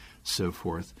and so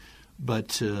forth.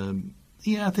 But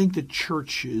I think the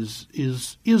Church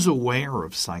is aware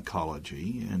of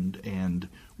psychology and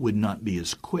would not be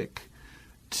as quick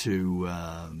to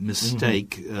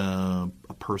mistake a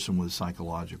person with a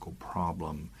psychological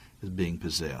problem as being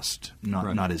possessed.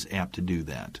 Not as apt to do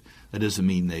that. That doesn't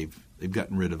mean they've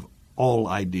gotten rid of all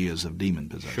ideas of demon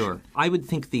possession. Sure. I would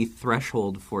think the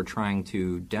threshold for trying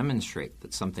to demonstrate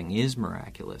that something is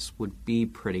miraculous would be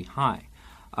pretty high.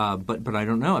 But I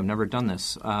don't know. I've never done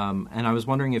this. And I was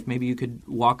wondering if maybe you could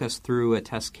walk us through a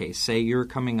test case. Say you're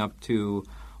coming up to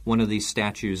one of these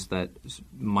statues that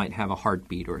might have a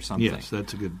heartbeat or something. Yes,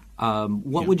 that's a good...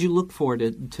 What would you look for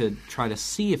to try to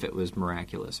see if it was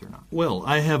miraculous or not? Well,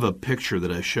 I have a picture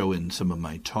that I show in some of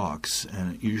my talks,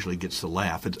 and it usually gets the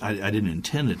laugh. I didn't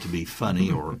intend it to be funny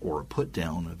or a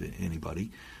put-down of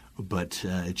anybody, but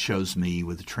it shows me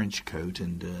with a trench coat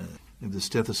and the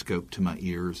stethoscope to my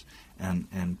ears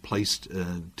and placed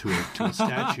to a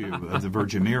statue of the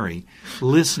Virgin Mary,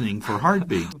 listening for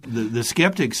heartbeat. The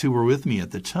skeptics who were with me at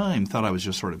the time thought I was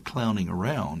just sort of clowning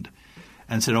around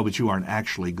and said, oh, but you aren't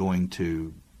actually going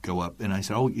to go up. And I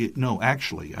said, no,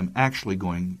 actually, I'm actually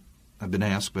going. I've been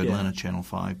asked by Atlanta Channel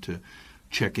 5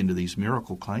 check into these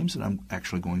miracle claims, and I'm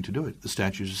actually going to do it. The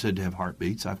statues are said to have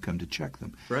heartbeats. I've come to check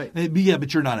them. Right. Yeah,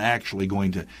 but you're not actually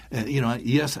going to,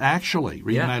 yes, actually,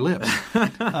 read my lips.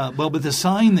 But the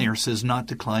sign there says not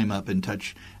to climb up and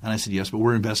touch. And I said, yes, but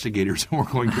we're investigators, and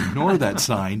we're going to ignore that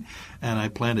sign. And I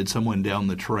planted someone down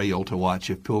the trail to watch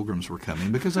if pilgrims were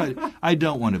coming, because I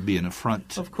don't want to be an affront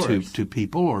to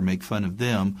people or make fun of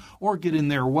them or get in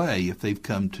their way if they've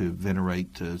come to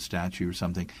venerate a statue or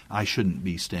something. I shouldn't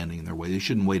be standing in their way. They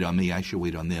shouldn't wait on me. I should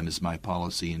wait on them, is my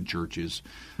policy in churches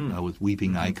with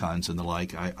weeping icons and the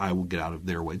like. I will get out of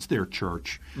their way. It's their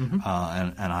church, and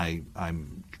I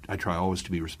try always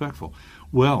to be respectful.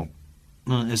 Well,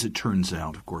 as it turns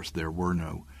out, of course, there were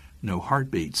no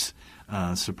heartbeats.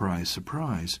 Surprise,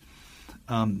 surprise.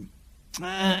 And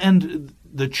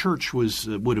the church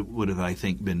would have, I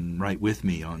think, been right with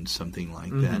me on something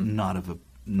like that. Not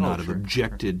have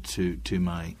objected to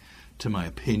my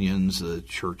opinions. The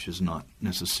church is not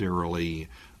necessarily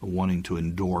wanting to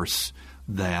endorse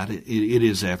that. It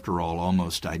is, after all,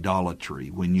 almost idolatry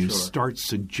when you start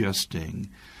suggesting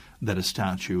that a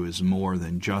statue is more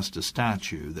than just a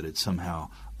statue, that it's somehow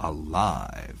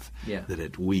alive, that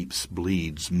it weeps,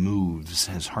 bleeds, moves,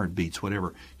 has heartbeats,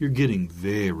 whatever. You're getting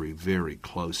very, very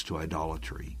close to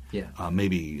idolatry.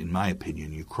 Maybe, in my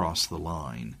opinion, you cross the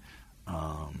line.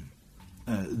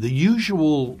 The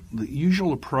usual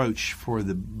approach for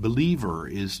the believer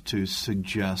is to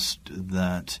suggest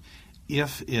that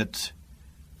if it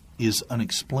is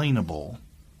unexplainable,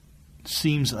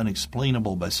 seems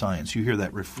unexplainable by science, you hear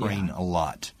that refrain a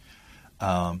lot,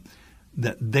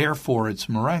 that therefore it's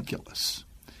miraculous.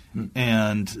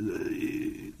 And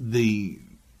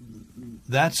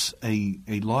that's a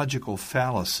logical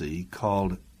fallacy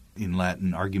called, in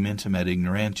Latin, argumentum ad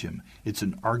ignorantium. It's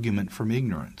an argument from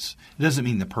ignorance. It doesn't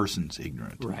mean the person's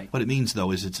ignorant. Right. What it means,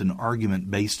 though, is it's an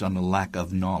argument based on a lack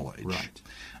of knowledge. Right.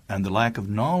 And the lack of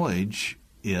knowledge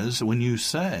is when you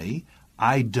say,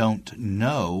 I don't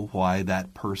know why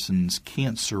that person's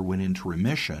cancer went into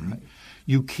remission, right.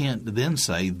 You can't then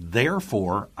say,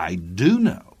 therefore, I do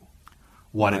know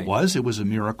what it was. It was a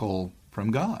miracle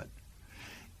from God.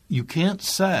 You can't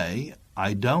say,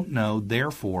 I don't know,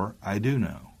 therefore, I do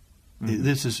know.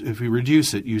 This is, if we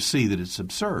reduce it, you see that it's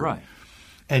absurd. Right.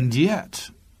 And yet,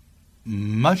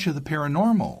 much of the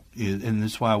paranormal, and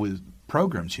that's why with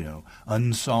programs,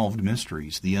 unsolved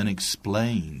mysteries, the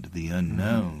unexplained, the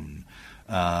unknown,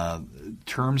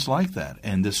 terms like that,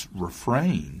 and this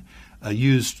refrain,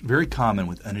 used very common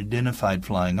with unidentified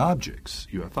flying objects,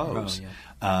 UFOs,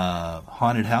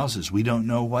 haunted houses. We don't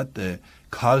know what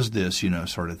caused this,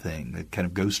 sort of thing, that kind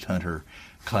of ghost hunter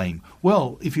claim.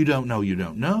 Well, if you don't know, you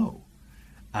don't know.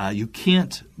 You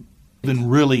can't even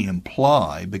really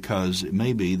imply, because it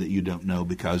may be that you don't know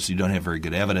because you don't have very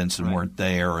good evidence and weren't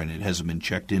there and it hasn't been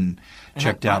checked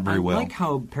out very well. I like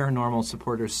how paranormal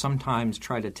supporters sometimes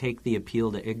try to take the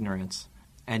appeal to ignorance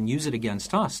and use it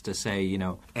against us to say,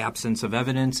 absence of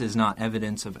evidence is not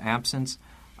evidence of absence,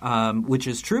 which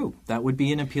is true. That would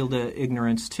be an appeal to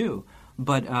ignorance too.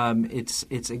 But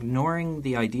it's ignoring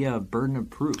the idea of burden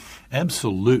of proof.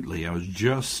 Absolutely. I was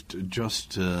just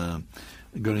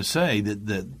going to say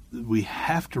that we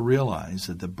have to realize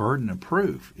that the burden of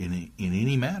proof in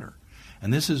any matter,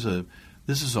 and this is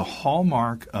a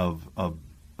hallmark of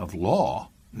law.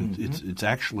 It's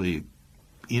actually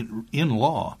in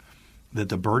law that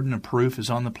the burden of proof is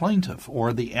on the plaintiff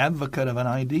or the advocate of an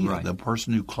idea, the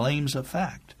person who claims a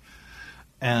fact.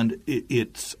 And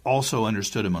it's also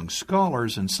understood among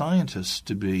scholars and scientists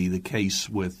to be the case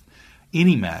with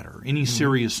any matter, any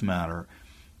serious matter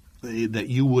that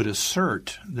you would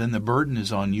assert, then the burden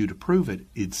is on you to prove it.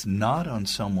 It's not on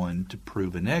someone to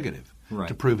prove a negative,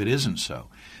 to prove it isn't so.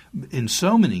 In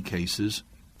so many cases,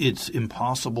 it's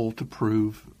impossible to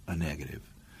prove a negative.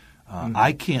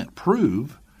 I can't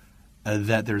prove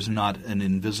that there's not an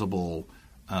invisible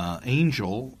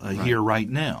angel here right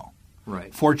now.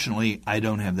 Right. Fortunately, I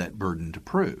don't have that burden to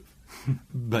prove.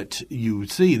 But you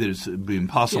see that it's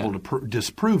impossible to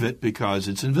disprove it because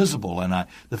it's invisible. And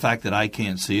the fact that I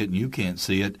can't see it and you can't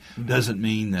see it doesn't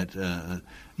mean that a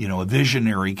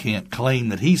visionary can't claim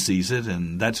that he sees it,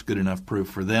 and that's good enough proof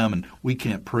for them, and we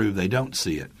can't prove they don't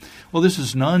see it. Well, this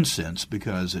is nonsense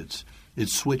because it's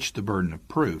switched the burden of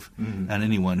proof, and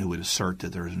anyone who would assert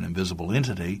that there's an invisible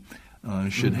entity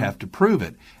should have to prove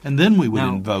it. And then we would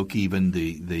invoke even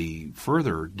the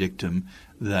further dictum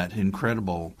that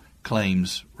incredible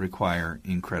claims require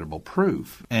incredible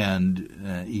proof,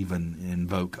 and even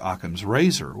invoke Occam's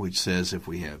razor, which says if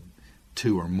we have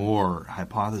two or more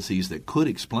hypotheses that could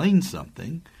explain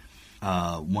something,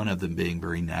 one of them being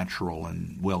very natural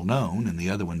and well known, and the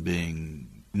other one being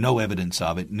no evidence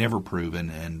of it, never proven,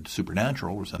 and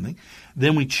supernatural or something,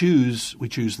 then we choose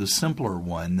the simpler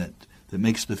one that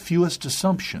makes the fewest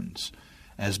assumptions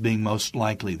as being most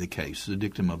likely the case. The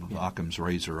dictum of Occam's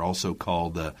razor, also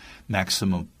called the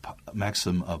maxim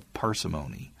of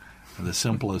parsimony, the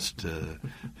simplest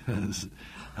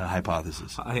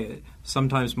hypothesis.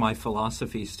 Sometimes my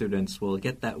philosophy students will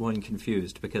get that one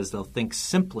confused because they'll think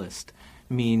simplest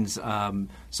means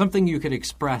something you could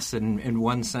express in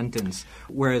one sentence,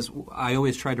 whereas I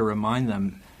always try to remind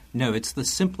them, no, it's the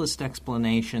simplest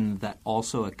explanation that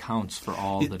also accounts for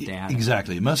all the data.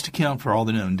 Exactly. It must account for all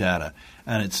the known data.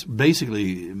 And it's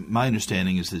basically, my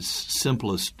understanding is it's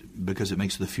simplest because it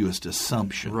makes the fewest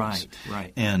assumptions.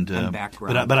 Right. And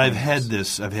background. But I've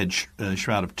had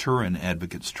Shroud of Turin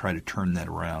advocates try to turn that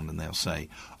around, and they'll say,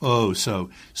 oh, so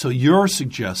you're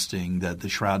suggesting that the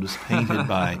shroud was painted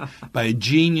by a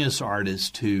genius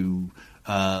artist who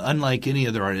unlike any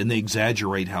other art, and they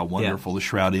exaggerate how wonderful the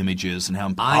shroud image is and how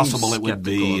impossible it would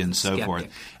be and so forth.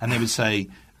 And they would say,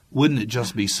 wouldn't it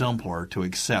just be simpler to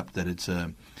accept that it's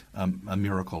a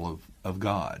miracle of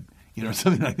God?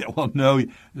 Something like that. Well, no,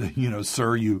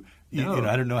 sir, you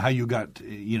I don't know how you got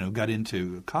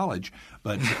into college,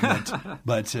 but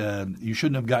you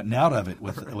shouldn't have gotten out of it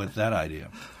with that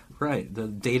idea. Right. The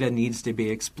data needs to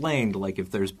be explained, like if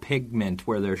there's pigment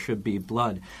where there should be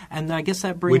blood. And I guess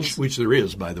that brings... Which there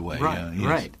is, by the way. Right, yes.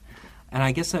 Right. And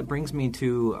I guess that brings me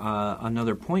to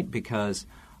another point, because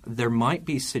there might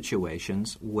be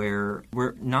situations where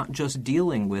we're not just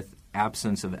dealing with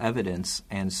absence of evidence,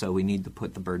 and so we need to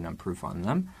put the burden of proof on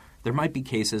them. There might be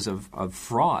cases of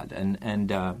fraud.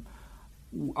 And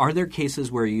are there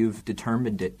cases where you've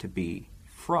determined it to be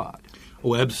fraud?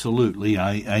 Oh, absolutely.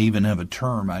 I even have a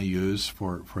term I use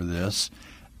for this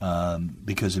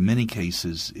because in many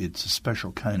cases it's a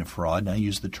special kind of fraud, and I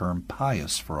use the term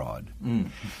pious fraud.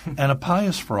 And a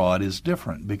pious fraud is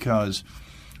different because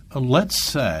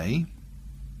let's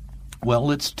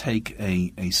take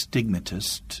a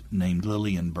stigmatist named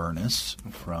Lillian Bernis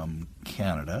from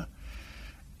Canada,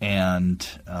 and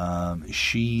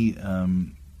she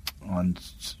on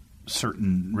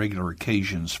certain regular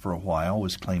occasions for a while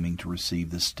was claiming to receive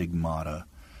the stigmata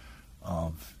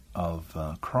of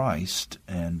Christ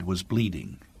and was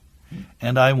bleeding.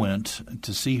 And I went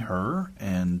to see her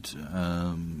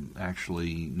and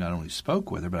actually not only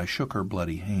spoke with her, but I shook her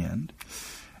bloody hand.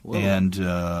 Whoa.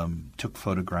 And took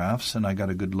photographs, and I got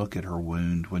a good look at her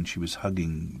wound when she was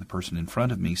hugging the person in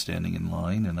front of me standing in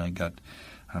line, and I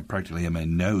practically had my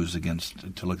nose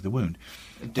to look at the wound.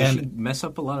 Did she mess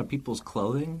up a lot of people's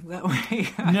clothing that way?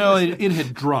 No, it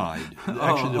had dried.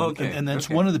 Actually, okay. And that's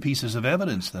one of the pieces of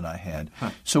evidence that I had.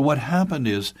 Huh. So what happened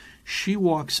is she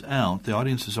walks out. The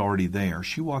audience is already there.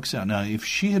 She walks out. Now, if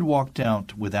she had walked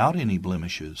out without any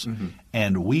blemishes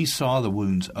and we saw the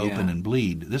wounds open and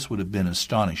bleed, this would have been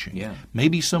astonishing. Yeah.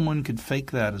 Maybe someone could fake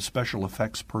that. A special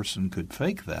effects person could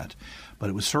fake that.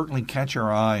 But it would certainly catch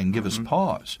our eye and give us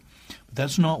pause.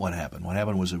 That's not what happened. What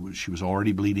happened was she was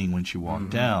already bleeding when she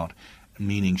walked out,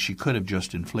 meaning she could have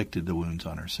just inflicted the wounds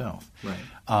on herself. Right.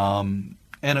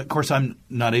 And, of course, I'm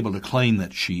not able to claim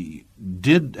that she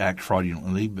did act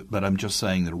fraudulently, but I'm just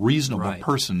saying that a reasonable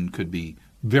person could be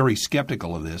very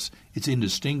skeptical of this. It's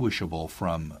indistinguishable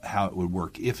from how it would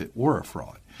work if it were a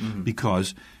fraud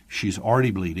because she's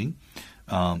already bleeding.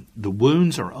 The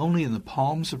wounds are only in the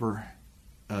palms of her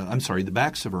the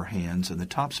backs of her hands and the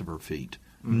tops of her feet.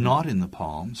 Not in the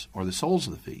palms or the soles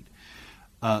of the feet.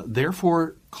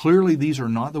 Therefore, clearly these are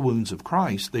not the wounds of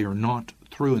Christ. They are not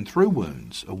through-and-through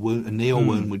wounds. A nail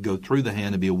wound would go through the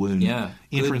hand and be a wound,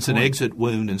 entrance and exit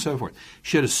wound, and so forth.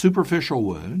 She had a superficial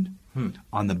wound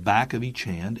on the back of each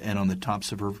hand and on the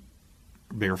tops of her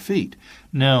bare feet.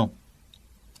 Now,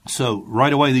 so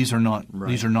right away these are not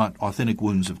authentic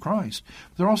wounds of Christ.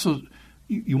 They're also...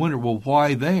 You wonder, well,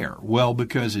 why there? Well,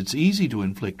 because it's easy to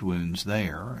inflict wounds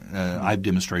there. I've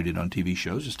demonstrated on TV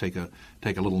shows. Just take a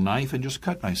little knife and just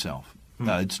cut myself.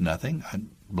 It's nothing.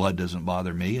 Blood doesn't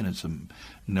bother me, and it's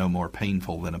no more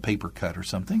painful than a paper cut or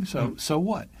something. So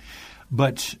what?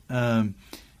 But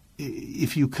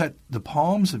if you cut the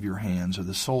palms of your hands or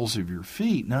the soles of your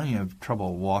feet, now you have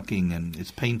trouble walking, and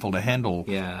it's painful to handle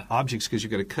objects because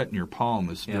you've got a cut in your palm.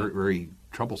 It's very, very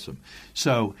troublesome.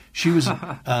 So she was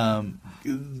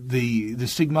the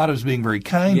stigmata was being very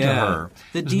kind to her.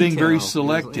 It was being very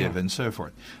selective and so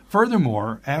forth.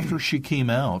 Furthermore, after she came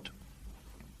out,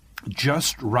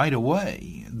 just right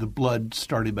away, the blood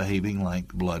started behaving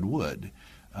like blood would.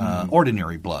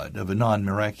 Ordinary blood of a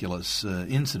non-miraculous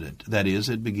incident. That is,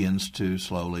 it begins to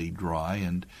slowly dry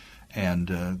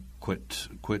and quit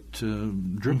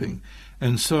dripping.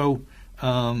 And so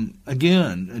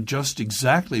Again, just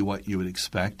exactly what you would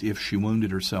expect if she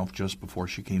wounded herself just before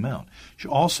she came out. She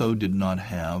also did not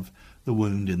have the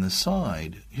wound in the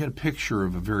side. He had a picture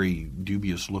of a very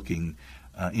dubious-looking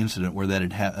incident where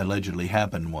that had allegedly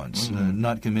happened once.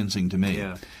 Not convincing to me.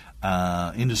 Yeah.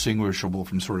 Indistinguishable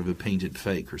from sort of a painted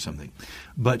fake or something.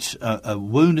 But a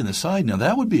wound in the side, now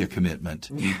that would be a commitment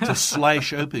to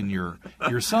slash open your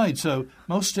side. So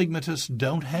most stigmatists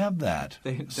don't have that.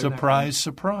 Surprise,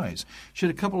 surprise. She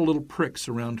had a couple of little pricks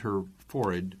around her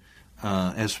forehead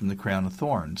as from the crown of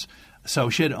thorns. So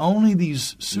she had only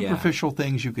these superficial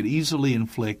things you could easily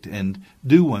inflict and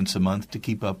do once a month to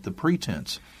keep up the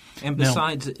pretense. And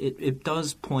besides, it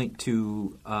does point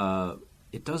to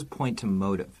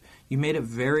motive. You made a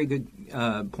very good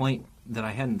point that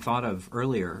I hadn't thought of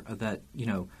earlier, that,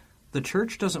 the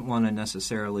church doesn't want to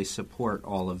necessarily support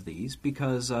all of these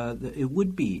because it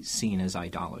would be seen as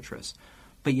idolatrous.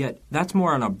 But yet that's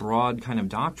more on a broad kind of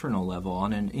doctrinal level.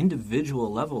 On an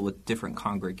individual level with different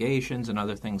congregations and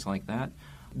other things like that,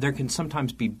 there can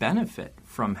sometimes be benefit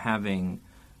from having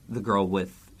the girl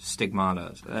with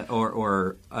stigmata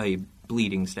or a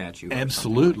bleeding statue.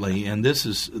 Absolutely, like and this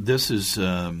is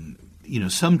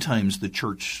sometimes the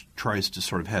church tries to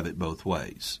sort of have it both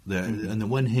ways. On the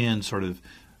one hand, sort of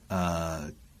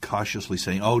cautiously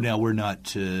saying, "Oh, now we're not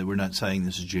saying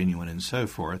this is genuine," and so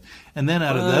forth, and then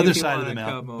out of the other side of the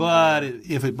mouth, but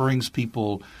if it brings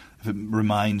people, if it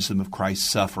reminds them of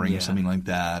Christ's suffering, something like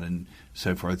that, and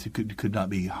so forth, it could not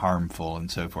be harmful, and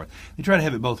so forth. They try to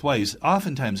have it both ways.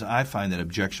 Oftentimes, I find that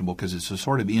objectionable because it's a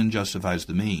sort of end justifies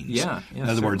the means. In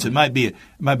other words, it might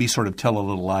be sort of tell a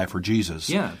little lie for Jesus.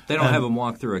 Yeah, they don't have them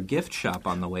walk through a gift shop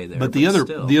on the way there. But the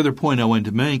other point I wanted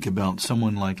to make about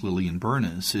someone like Lillian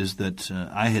Bernis is that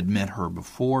I had met her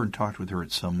before and talked with her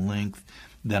at some length.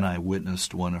 Then I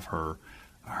witnessed one of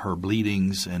her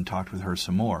bleedings and talked with her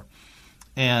some more.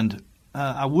 And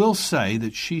I will say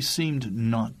that she seemed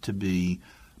not to be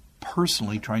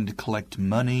personally trying to collect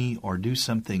money or do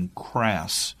something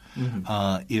crass.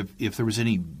 If there was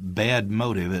any bad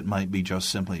motive, it might be just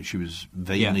simply she was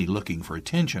vainly looking for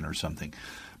attention or something.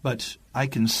 But I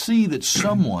can see that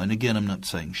someone, again, I'm not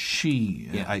saying she,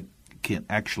 I can't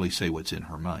actually say what's in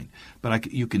her mind,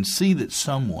 but you can see that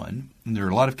someone, and there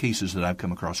are a lot of cases that I've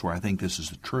come across where I think this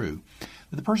is true,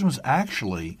 that the person was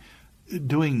actually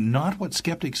doing not what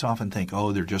skeptics often think,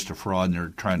 oh, they're just a fraud and they're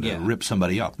trying to rip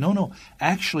somebody off. No.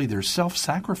 Actually, they're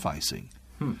self-sacrificing.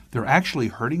 They're actually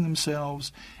hurting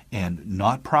themselves and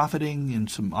not profiting in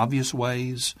some obvious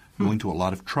ways, going to a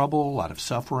lot of trouble, a lot of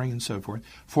suffering and so forth,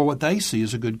 for what they see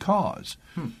as a good cause.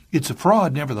 It's a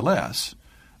fraud nevertheless.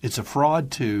 It's a fraud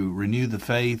to renew the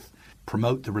faith,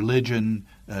 promote the religion,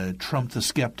 trump the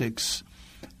skeptics,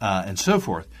 and so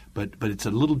forth. But it's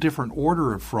a little different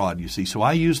order of fraud, you see. So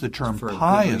I use the term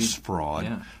pious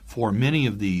fraud for many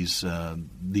of these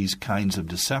kinds of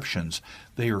deceptions.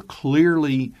 They are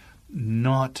clearly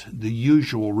not the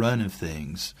usual run of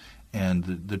things, and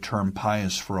the term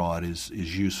pious fraud is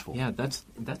useful. Yeah,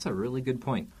 that's a really good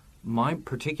point. My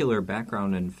particular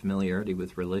background and familiarity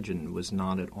with religion was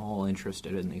not at all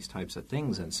interested in these types of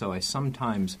things, and so I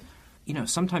sometimes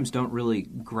don't really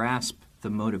grasp the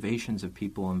motivations of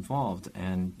people involved.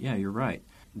 And yeah, you're right.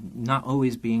 Not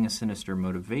always being a sinister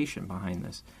motivation behind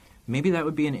this. Maybe that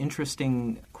would be an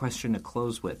interesting question to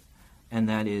close with, and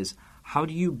that is, how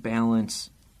do you balance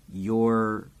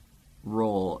your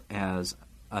role as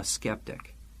a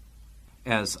skeptic,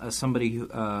 as somebody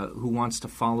who wants to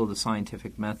follow the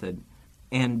scientific method,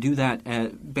 and do that,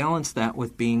 balance that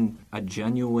with being a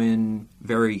genuine,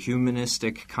 very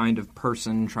humanistic kind of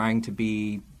person, trying to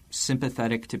be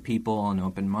sympathetic to people and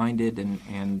open-minded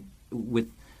and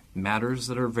with matters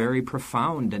that are very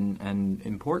profound and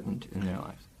important in their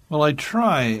lives? Well, I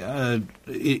try.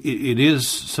 It is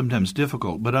sometimes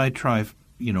difficult, but I try,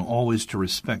 always to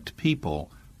respect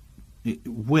people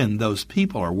when those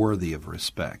people are worthy of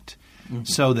respect.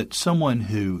 So that someone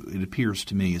who, it appears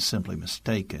to me, is simply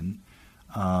mistaken,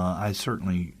 I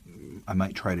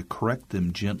might try to correct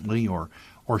them gently or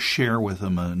share with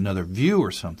them another view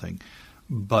or something.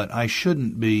 But I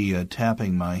shouldn't be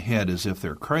tapping my head as if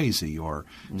they're crazy or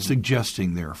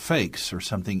suggesting they're fakes or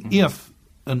something, if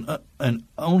and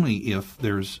only if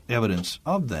there's evidence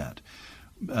of that.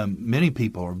 Many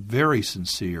people are very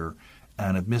sincere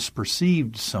and have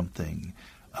misperceived something.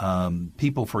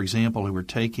 People, for example, who were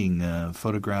taking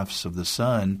photographs of the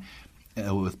sun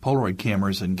with Polaroid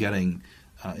cameras and getting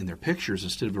in their pictures,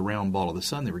 instead of a round ball of the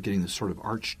sun, they were getting this sort of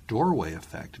arched doorway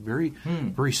effect. Very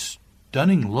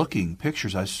stunning-looking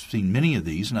pictures. I've seen many of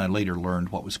these, and I later learned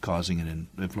what was causing it and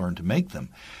have learned to make them.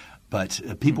 But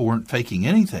people weren't faking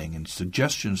anything, and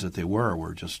suggestions that they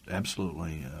were just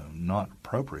absolutely not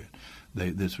appropriate.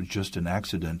 This was just an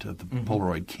accident of the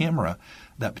Polaroid camera.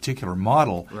 That particular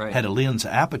model had a lens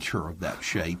aperture of that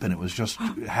shape, and it was just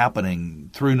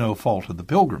happening through no fault of the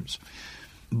pilgrims.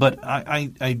 But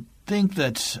I think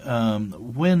that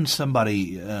when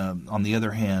somebody, on the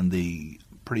other hand, the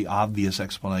pretty obvious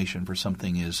explanation for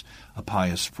something is a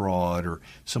pious fraud or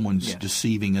someone's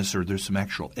deceiving us or there's some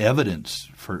actual evidence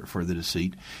for the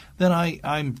deceit, then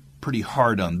I'm pretty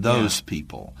hard on those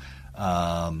people.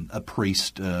 A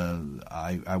priest,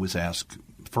 I was asked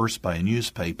first by a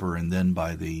newspaper and then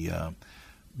by the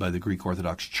Greek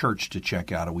Orthodox Church to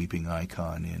check out a weeping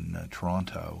icon in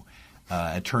Toronto.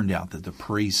 It turned out that the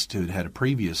priest who had a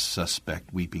previous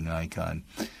suspect weeping icon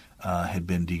had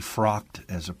been defrocked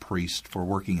as a priest for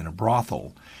working in a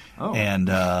brothel. Oh. And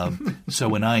so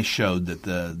when I showed that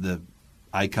the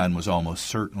icon was almost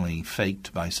certainly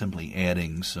faked by simply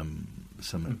adding some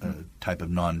type of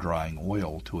non-drying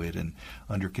oil to it and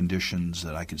under conditions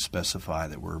that I could specify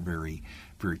that were very,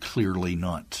 very clearly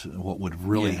not what would have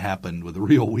really happened with a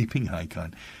real weeping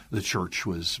icon, the church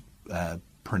was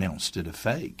pronounced it a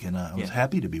fake. And I was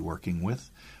happy to be working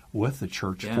with the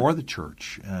church, for the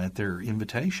church, at their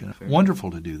invitation.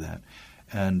 Wonderful to do that.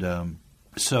 And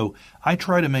so I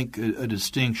try to make a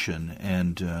distinction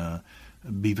and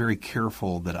be very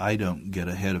careful that I don't get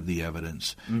ahead of the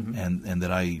evidence and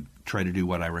that I try to do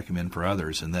what I recommend for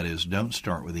others, and that is don't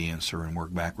start with the answer and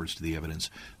work backwards to the evidence.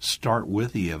 Start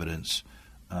with the evidence,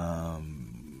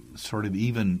 sort of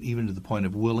even to the point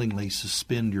of willingly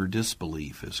suspend your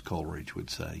disbelief, as Coleridge would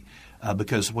say.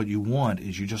 Because what you want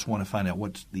is you just want to find out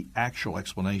what's the actual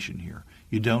explanation here.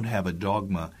 You don't have a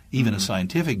dogma, even a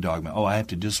scientific dogma. Oh, I have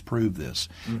to disprove this.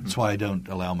 That's why I don't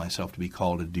allow myself to be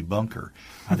called a debunker.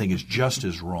 I think it's just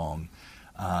as wrong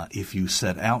if you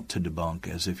set out to debunk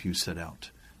as if you set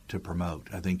out to promote.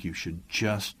 I think you should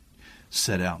just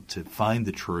set out to find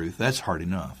the truth. That's hard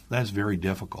enough. That's very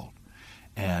difficult.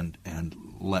 And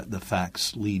let the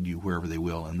facts lead you wherever they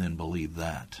will, and then believe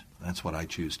that. That's what I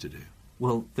choose to do.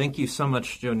 Well, thank you so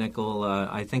much, Joe Nickell.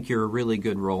 I think you're a really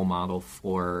good role model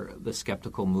for the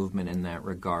skeptical movement in that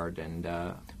regard, and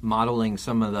modeling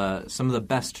some of the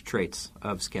best traits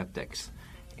of skeptics.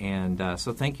 And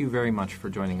so thank you very much for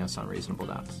joining us on Reasonable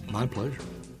Doubts. My pleasure.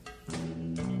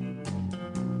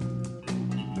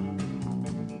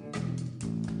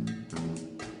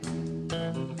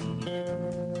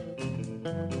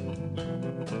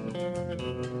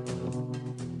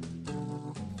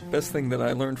 Best thing that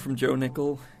I learned from Joe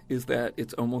Nickell is that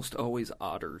it's almost always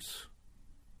otters.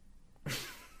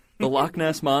 The Loch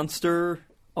Ness Monster,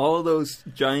 all of those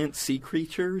giant sea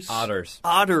creatures. Otters.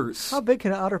 How big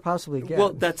can an otter possibly get?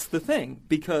 Well, that's the thing,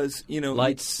 because,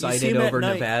 lights sighted over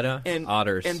Nevada, and,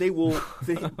 otters. And they will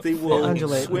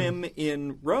swim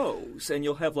in rows, and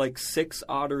you'll have like 6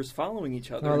 otters following each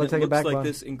other. And it looks like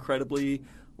this incredibly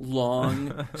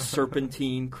long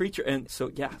serpentine creature. And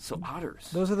so otters.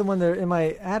 Those are the ones that are in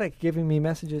my attic giving me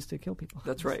messages to kill people.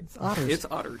 That's right. It's otters. It's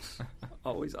otters.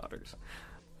 Always otters.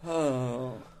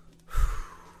 Oh.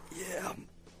 Yeah.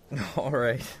 All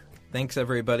right. Thanks,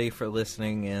 everybody, for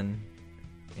listening in.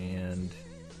 And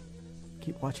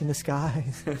keep watching the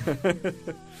skies.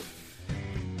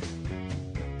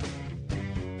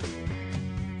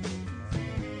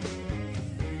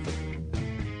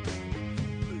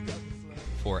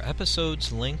 For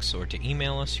episodes, links, or to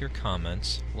email us your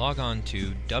comments, log on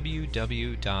to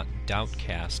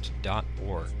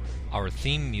www.doubtcast.org. Our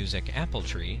theme music, Apple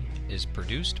Tree, is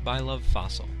produced by Love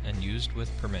Fossil and used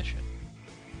with permission.